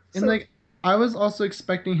here. And I was also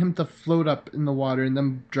expecting him to float up in the water and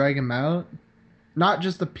then drag him out, not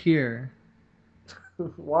just appear.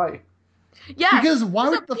 Why? Yeah, Because why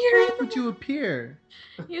he's would the appearing fuck would you appear?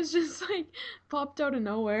 He was just popped out of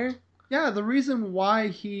nowhere. Yeah, the reason why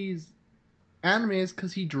he's anime is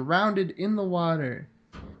because he drowned in the water.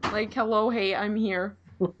 Hello, hey, I'm here.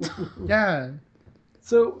 Yeah.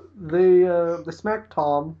 So they smack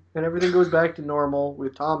Tom, and everything goes back to normal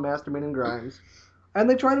with Tom, Masterman, and Grimes. And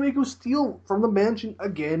they try to make him steal from the mansion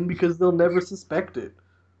again because they'll never suspect it.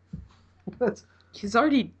 He's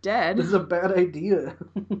already dead. This is a bad idea.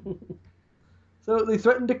 So they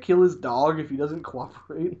threaten to kill his dog if he doesn't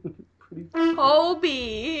cooperate.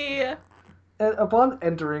 Toby! And upon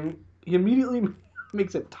entering, he immediately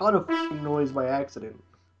makes a ton of f***ing noise by accident,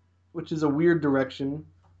 which is a weird direction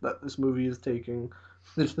that this movie is taking.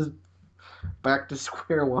 This is back to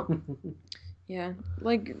square one. Yeah,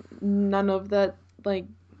 none of that,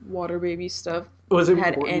 water baby stuff Was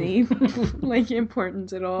had important. any,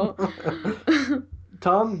 importance at all.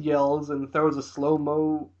 Tom yells and throws a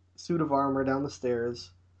slow-mo suit of armor down the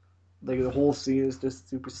stairs. The whole scene is just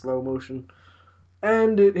super slow motion.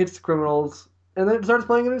 And it hits the criminals. And then it starts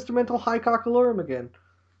playing an instrumental Hi Cockalorum again.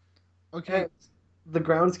 Okay. And the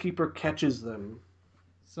groundskeeper catches them.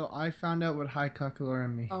 So I found out what Hi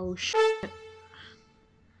Cockalorum means. Oh, shit.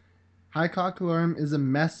 Hi Cockalorum is a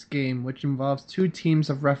mess game which involves two teams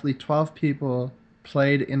of roughly 12 people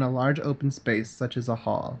played in a large open space such as a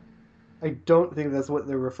hall. I don't think that's what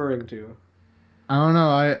they're referring to. I don't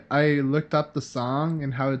know. I looked up the song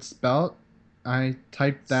and how it's spelt. I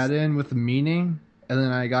typed that in with the meaning, and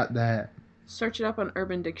then I got that. Search it up on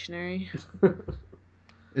Urban Dictionary.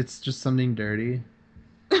 It's just something dirty.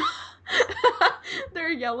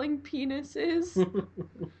 They're yelling penises.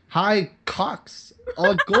 Hi Cox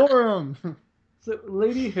Algorum. So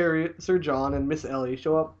Lady Harriet, Sir John, and Miss Ellie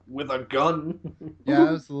show up with a gun. Yeah,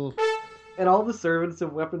 it was a little. And all the servants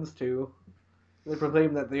have weapons too. They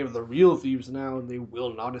proclaim that they are the real thieves now and they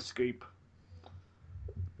will not escape.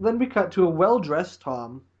 Then we cut to a well-dressed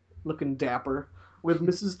Tom, looking dapper, with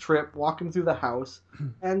Mrs. Tripp walking through the house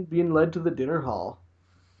and being led to the dinner hall.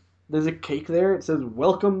 There's a cake there. It says,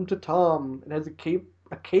 "Welcome to Tom." It has a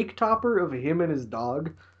cake topper of him and his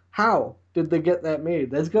dog. How did they get that made?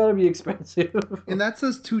 That's gotta be expensive. And that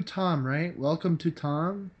says to Tom, right? Welcome to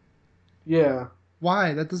Tom? Yeah.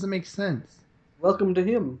 Why? That doesn't make sense. Welcome to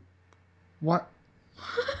him. What?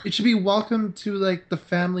 It should be welcome to, the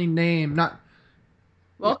family name, not...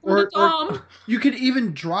 Welcome to Tom. You could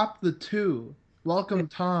even drop the two. Welcome,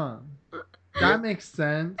 Tom. That makes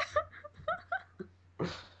sense.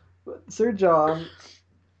 Sir John,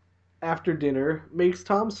 after dinner, makes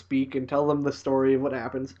Tom speak and tell them the story of what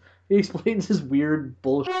happens. He explains his weird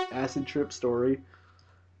bullshit acid trip story.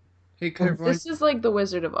 Hey, Clairvoyant, This is like the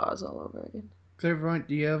Wizard of Oz all over again. Clairvoyant,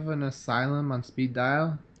 do you have an asylum on speed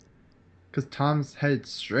dial? Because Tom's headed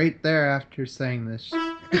straight there after saying this.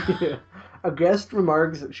 Yeah. A guest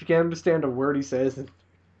remarks that she can't understand a word he says, and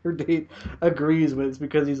her date agrees, but it's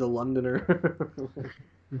because he's a Londoner.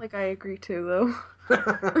 Like, I agree too, though.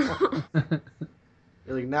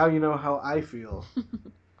 You're like, now you know how I feel.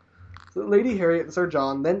 So Lady Harriet and Sir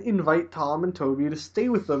John then invite Tom and Toby to stay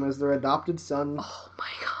with them as their adopted son, Oh my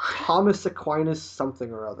god. Thomas Aquinas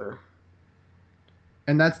something or other.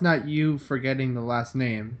 And that's not you forgetting the last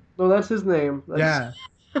name. No, that's his name. Yeah.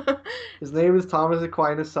 His name is Thomas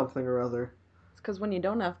Aquinas something or other. It's because when you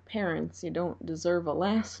don't have parents, you don't deserve a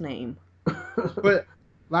last name. But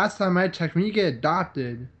last time I checked, when you get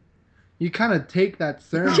adopted, you kind of take that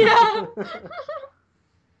surname. Yeah.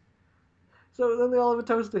 So then they all have a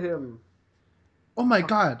toast to him. Oh my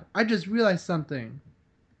god, I just realized something.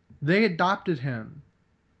 They adopted him.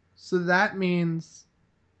 So that means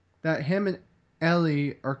that him and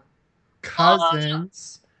Ellie are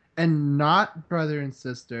cousins and not brother and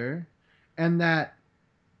sister, and that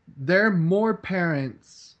they're more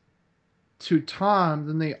parents to Tom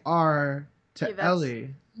than they are to Hey, that's-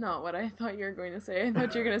 Ellie. Not what I thought you were going to say. I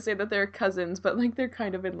thought you were going to say that they're cousins, but like they're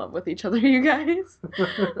kind of in love with each other, you guys.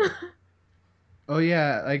 Oh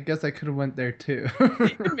yeah, I guess I could have went there too.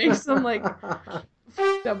 It makes them like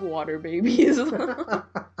f***ed up water babies.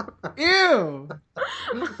 Ew!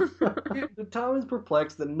 Tom is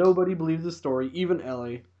perplexed that nobody believes the story, even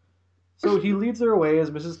Ellie. So he leads her away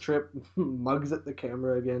as Mrs. Tripp mugs at the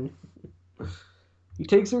camera again. He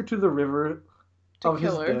takes her to the river of his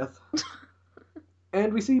kill her. death.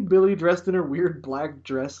 And we see Billy dressed in her weird black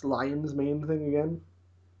dress, lion's mane thing again.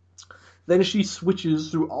 Then she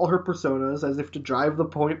switches through all her personas as if to drive the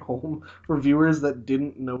point home for viewers that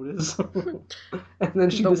didn't notice. And then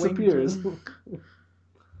she The disappears. winking.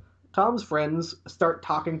 Tom's friends start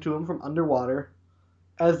talking to him from underwater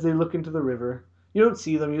as they look into the river. You don't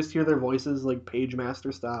see them, you just hear their voices like Page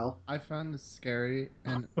Master style. I found this scary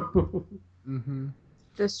and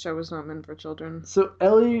This show is not meant for children. So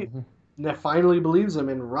Ellie finally believes him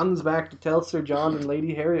and runs back to tell Sir John and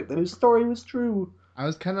Lady Harriet that his story was true. I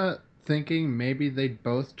was kind of thinking maybe they'd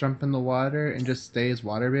both jump in the water and just stay as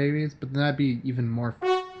water babies, but then that'd be even more.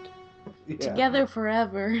 Yeah. Together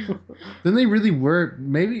forever. Then they really were.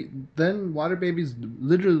 Maybe then water babies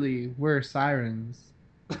literally were sirens.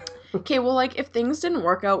 Okay, well, like, if things didn't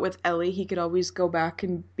work out with Ellie, he could always go back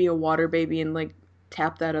and be a water baby and, like,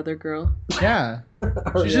 tap that other girl. Yeah,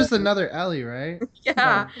 Oh, she's yeah. just another Ellie, right?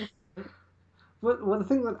 Yeah. But one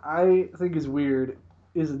thing that I think is weird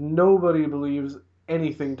is nobody believes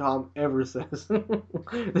anything Tom ever says.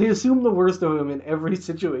 They assume the worst of him in every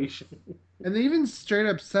situation. And they even straight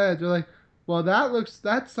up said, they're like, well,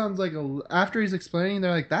 that sounds like after he's explaining,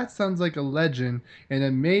 they're like, that sounds like a legend, and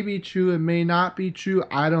it may be true, it may not be true,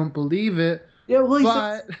 I don't believe it, Yeah, well,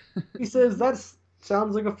 but... he says that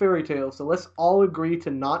sounds like a fairy tale, so let's all agree to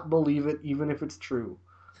not believe it even if it's true.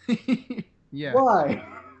 Yeah. Why?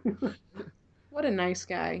 What a nice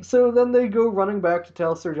guy. So then they go running back to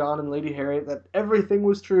tell Sir John and Lady Harriet that everything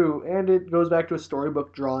was true, and it goes back to a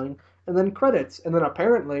storybook drawing, and then credits, and then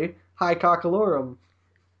apparently, High Cockalorum.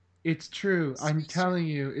 It's true. I'm telling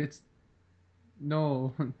you, it's...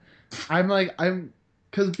 No.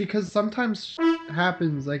 Because sometimes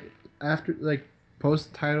happens, like, after, like,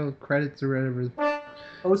 post-title credits or whatever.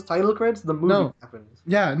 Post-title credits? The movie No. happens.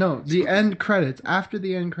 Yeah, no, the end credits. After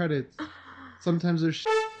the end credits, sometimes there's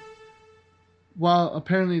well,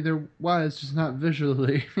 apparently there was, just not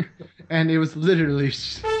visually. And it was literally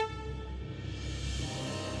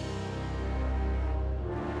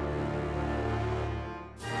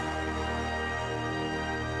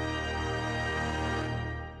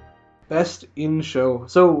Best in show.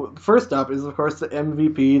 So first up is of course the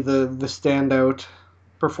MVP, the standout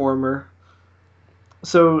performer.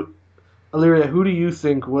 So, Illyria, who do you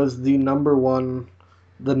think was the number one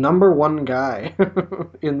guy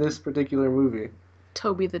in this particular movie?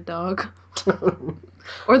 Toby the dog.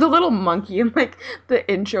 Or the little monkey in, like, the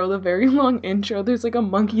intro, the very long intro. There's, like, a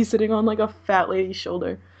monkey sitting on, like, a fat lady's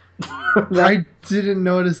shoulder. I didn't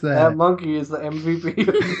notice That that. monkey is the MVP.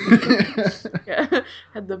 Yeah,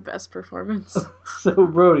 had the best performance. So,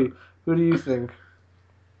 Brody, who do you think?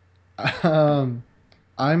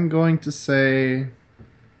 I'm going to say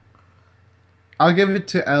I'll give it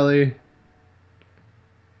to Ellie.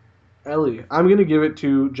 Ellie. I'm going to give it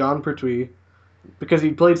to John Pertwee because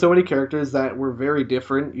he played so many characters that were very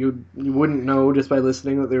different. You wouldn't know just by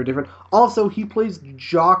listening that they were different. Also, he plays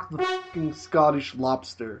Jock the fucking Scottish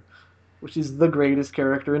Lobster, which is the greatest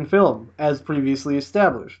character in film, as previously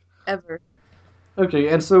established. Ever. Okay,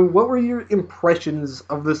 and so what were your impressions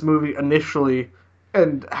of this movie initially,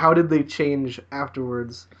 and how did they change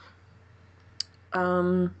afterwards?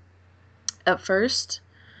 At first,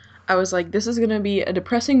 I was like, this is gonna be a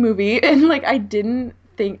depressing movie, and like I didn't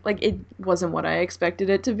think like it wasn't what I expected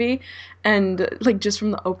it to be, and like just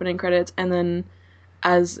from the opening credits, and then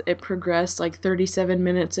as it progressed, like 37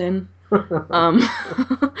 minutes in,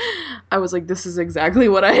 I was like, this is exactly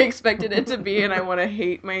what I expected it to be, and I want to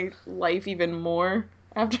hate my life even more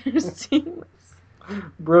after seeing this.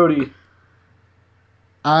 Brody.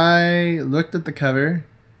 I looked at the cover.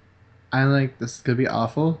 I'm like, this is gonna be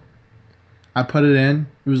awful. I put it in.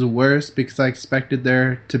 It was worse because I expected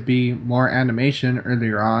there to be more animation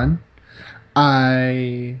earlier on.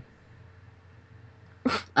 I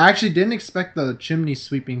actually didn't expect the chimney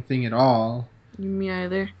sweeping thing at all. Me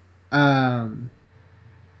either. I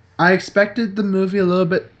expected the movie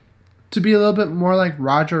to be a little bit more like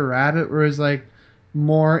Roger Rabbit, where it's like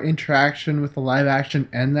more interaction with the live action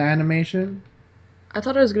and the animation. I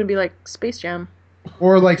thought it was gonna be like Space Jam.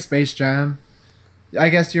 Or like Space Jam. I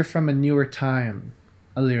guess you're from a newer time,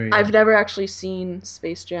 Illyria. I've never actually seen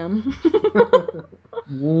Space Jam.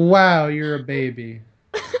 Wow, you're a baby.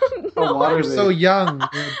 A water baby. So young,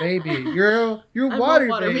 you're a baby. You're I'm water, a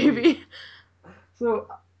water baby. So,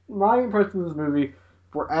 my impressions of this movie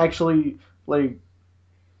were actually, like,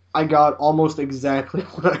 I got almost exactly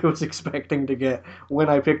what I was expecting to get when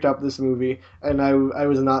I picked up this movie, and I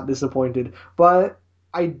was not disappointed. But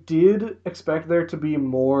I did expect there to be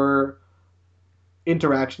more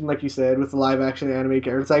interaction, like you said, with the live-action anime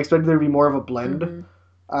characters. I expected there to be more of a blend. Mm-hmm.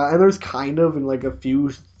 And there's kind of in, like, a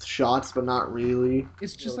few shots, but not really.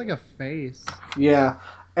 It's just like a face. Yeah,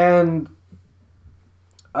 and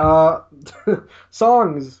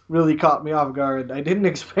songs really caught me off guard. I didn't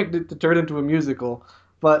expect it to turn into a musical,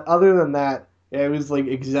 but other than that, yeah, it was like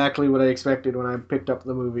exactly what I expected when I picked up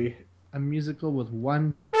the movie. A musical with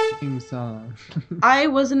one theme song. I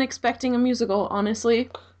wasn't expecting a musical, honestly.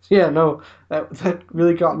 Yeah, no, that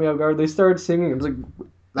really caught me off guard. They started singing. I was like,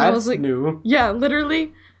 that's like, new. Yeah,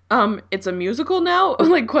 literally. It's a musical now?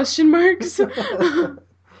 Like, question marks?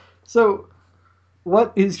 So,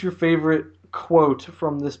 what is your favorite quote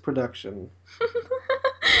from this production?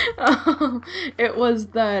 It was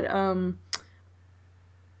that,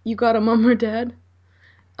 you got a mom or dad?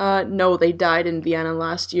 No, they died in Vienna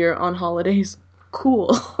last year on holidays.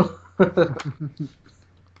 Cool.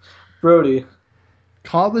 Brody.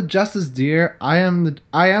 Call the justice, dear. I am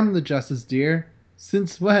the justice, dear.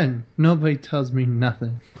 Since when? Nobody tells me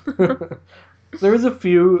nothing. There was a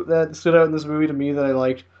few that stood out in this movie to me that I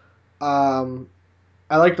liked. I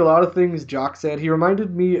liked a lot of things Jock said. He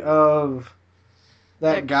reminded me of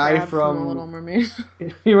that guy from The Little Mermaid.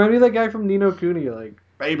 He reminded me of that guy from Ni no Kuni, like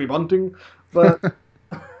Baby Bunting. But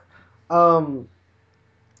one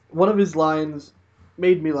of his lines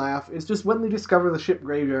made me laugh. It's just when they discover the ship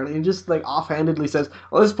graveyard, and he just like offhandedly says,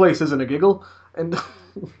 "Well, this place isn't a giggle," and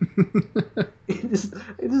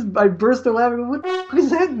I burst out laughing. What does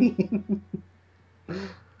that mean?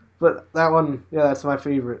 But that one, yeah, that's my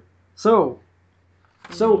favorite. So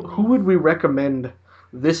who would we recommend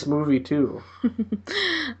this movie to?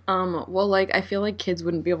 Well, like, I feel like kids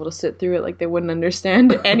wouldn't be able to sit through it, like, they wouldn't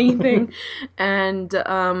understand anything, and,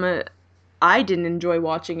 I didn't enjoy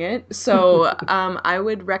watching it, so, I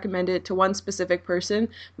would recommend it to one specific person,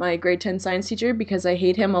 my grade 10 science teacher, because I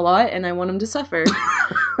hate him a lot, and I want him to suffer.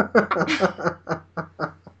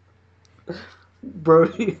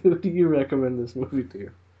 Brody, who do you recommend this movie to?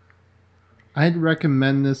 I'd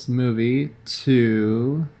recommend this movie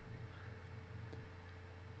to...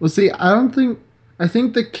 Well, see, I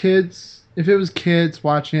think the kids, if it was kids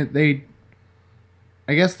watching it,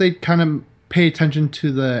 I guess they'd kind of pay attention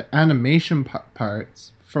to the animation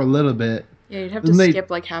parts for a little bit. Yeah, you'd have to skip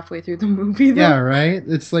like halfway through the movie, though. Yeah, right?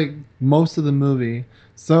 It's like most of the movie.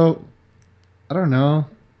 So, I don't know.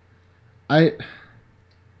 I'd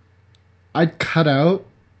cut out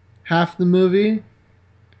half the movie,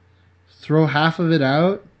 throw half of it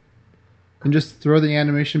out, and just throw the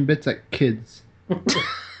animation bits at kids.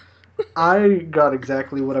 I got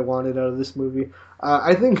exactly what I wanted out of this movie.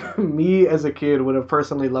 I think me as a kid would have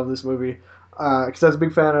personally loved this movie because I was a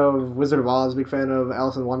big fan of Wizard of Oz, big fan of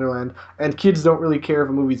Alice in Wonderland, and kids don't really care if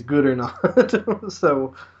a movie's good or not.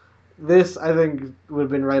 So this, I think, would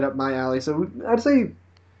have been right up my alley. So I'd say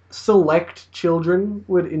select children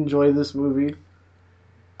would enjoy this movie.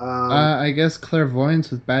 I guess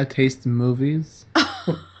clairvoyants with bad taste in movies.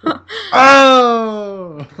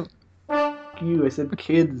 Oh! You, I said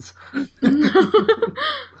kids.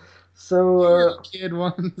 So kid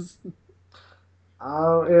ones.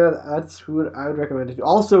 Yeah, that's who I would recommend it to.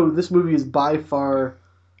 Also, this movie is by far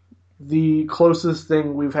the closest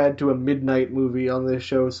thing we've had to a midnight movie on this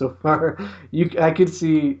show so far. I could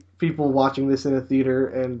see people watching this in a theater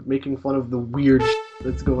and making fun of the weird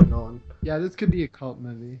that's going on. Yeah, this could be a cult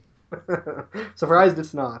movie. Surprised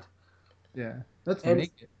it's not. Yeah, let's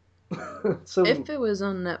make it. So, if it was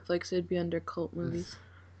on Netflix, it'd be under cult movies.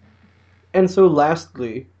 And so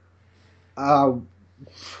lastly,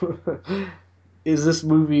 is this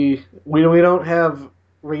movie... We don't have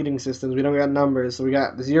rating systems. We don't got numbers. So we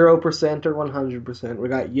got 0% or 100%. We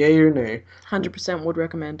got yay or nay. 100% would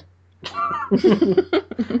recommend.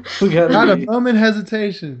 We got Not a moment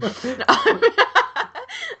hesitation.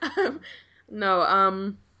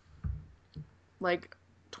 No, like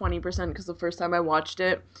 20% because the first time I watched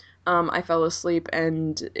it, I fell asleep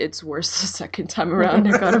and it's worse the second time around.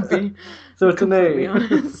 I gotta be so it's completely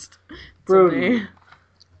honest. Brody.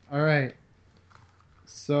 All right.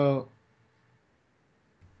 So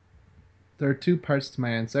there are two parts to my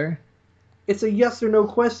answer. It's a yes or no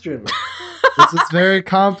question. This is very The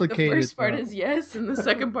complicated. first part is yes, and the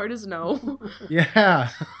second part is no. Yeah.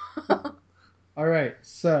 All right.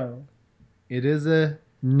 So it is a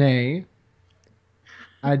nay.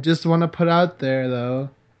 I just want to put out there,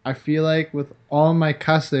 though, I feel like with all my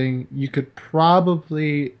cussing, you could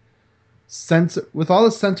probably censor... With all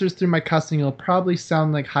the censors through my cussing, it'll probably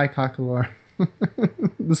sound like High Cockalorum.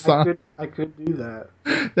 The song. I could do that.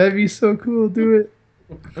 That'd be so cool. Do it.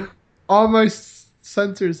 All my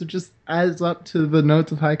censors, it just adds up to the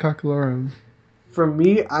notes of High Cockalorum. For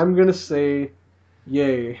me, I'm going to say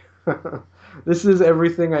yay. This is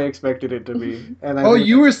everything I expected it to be. And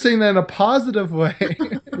you were saying that in a positive way.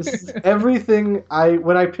 This is everything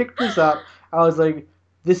when I picked this up, I was like,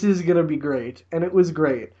 this is going to be great. And it was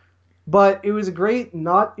great. But it was great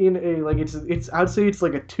not in a, like, it's I'd say it's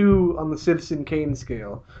like a 2 on the Citizen Kane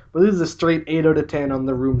scale. But this is a straight 8 out of 10 on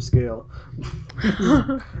the Room scale.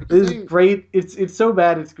 This is great. It's so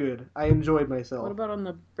bad it's good. I enjoyed myself. What about on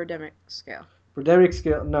the Birdemic scale? Birdemic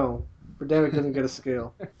scale? No. Birdemic doesn't get a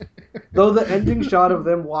scale. Though the ending shot of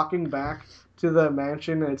them walking back to the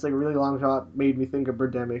mansion, and it's like a really long shot, made me think of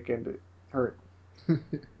Birdemic, and it hurt.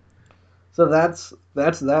 So that's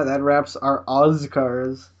that. That wraps our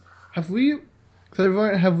Oscars. Have we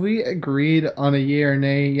agreed on a yay or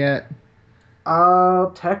nay yet?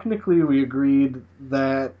 Technically we agreed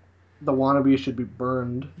that the wannabe should be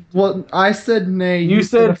burned. Well, I said nay. You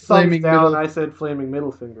said flaming thumbs down, middle. I said flaming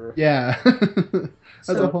middle finger. Yeah.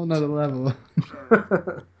 That's a whole nother level.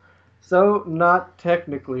 So, not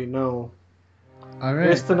technically, no. Alright.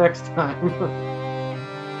 Just the next time.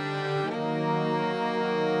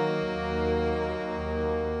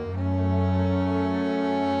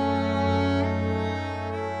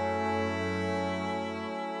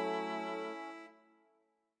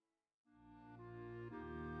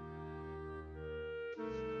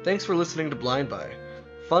 Thanks for listening to Blind Buy.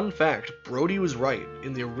 Fun fact, Brody was right.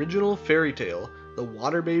 In the original fairy tale, the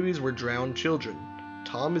water babies were drowned children.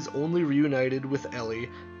 Tom is only reunited with Ellie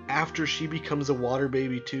after she becomes a water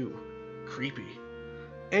baby too. Creepy.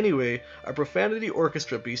 Anyway, our Profanity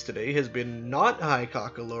Orchestra piece today has been not High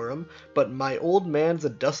Cockalorum, but My Old Man's a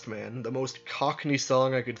Dustman, the most Cockney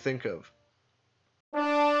song I could think of.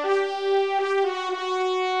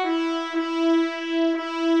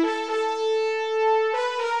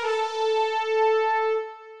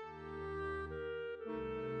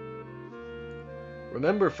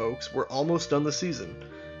 Remember, folks, we're almost done the season.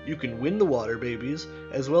 You can win the Water Babies,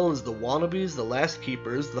 as well as the Wannabes, the Last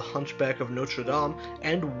Keepers, the Hunchback of Notre Dame,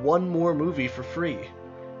 and one more movie for free.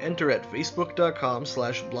 Enter at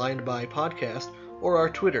facebook.com/blindbuypodcast or our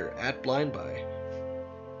Twitter @blindbuy.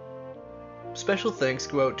 Special thanks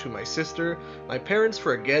go out to my sister, my parents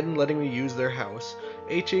for again letting me use their house,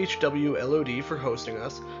 HHWLOD for hosting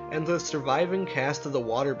us, and the surviving cast of the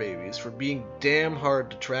Water Babies for being damn hard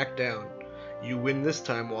to track down. You win this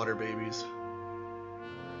time, Water Babies.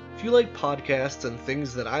 If you like podcasts and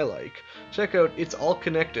things that I like, check out It's All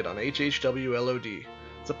Connected on HHWLOD.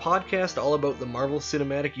 It's a podcast all about the Marvel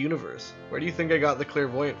Cinematic Universe. Where do you think I got the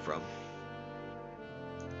clairvoyant from?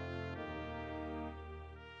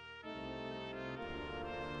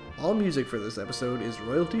 All music for this episode is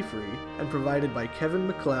royalty-free and provided by Kevin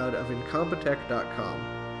MacLeod of Incompetech.com.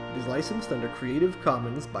 It is licensed under Creative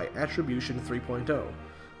Commons by Attribution 3.0.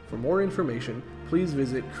 For more information, please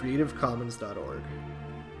visit creativecommons.org.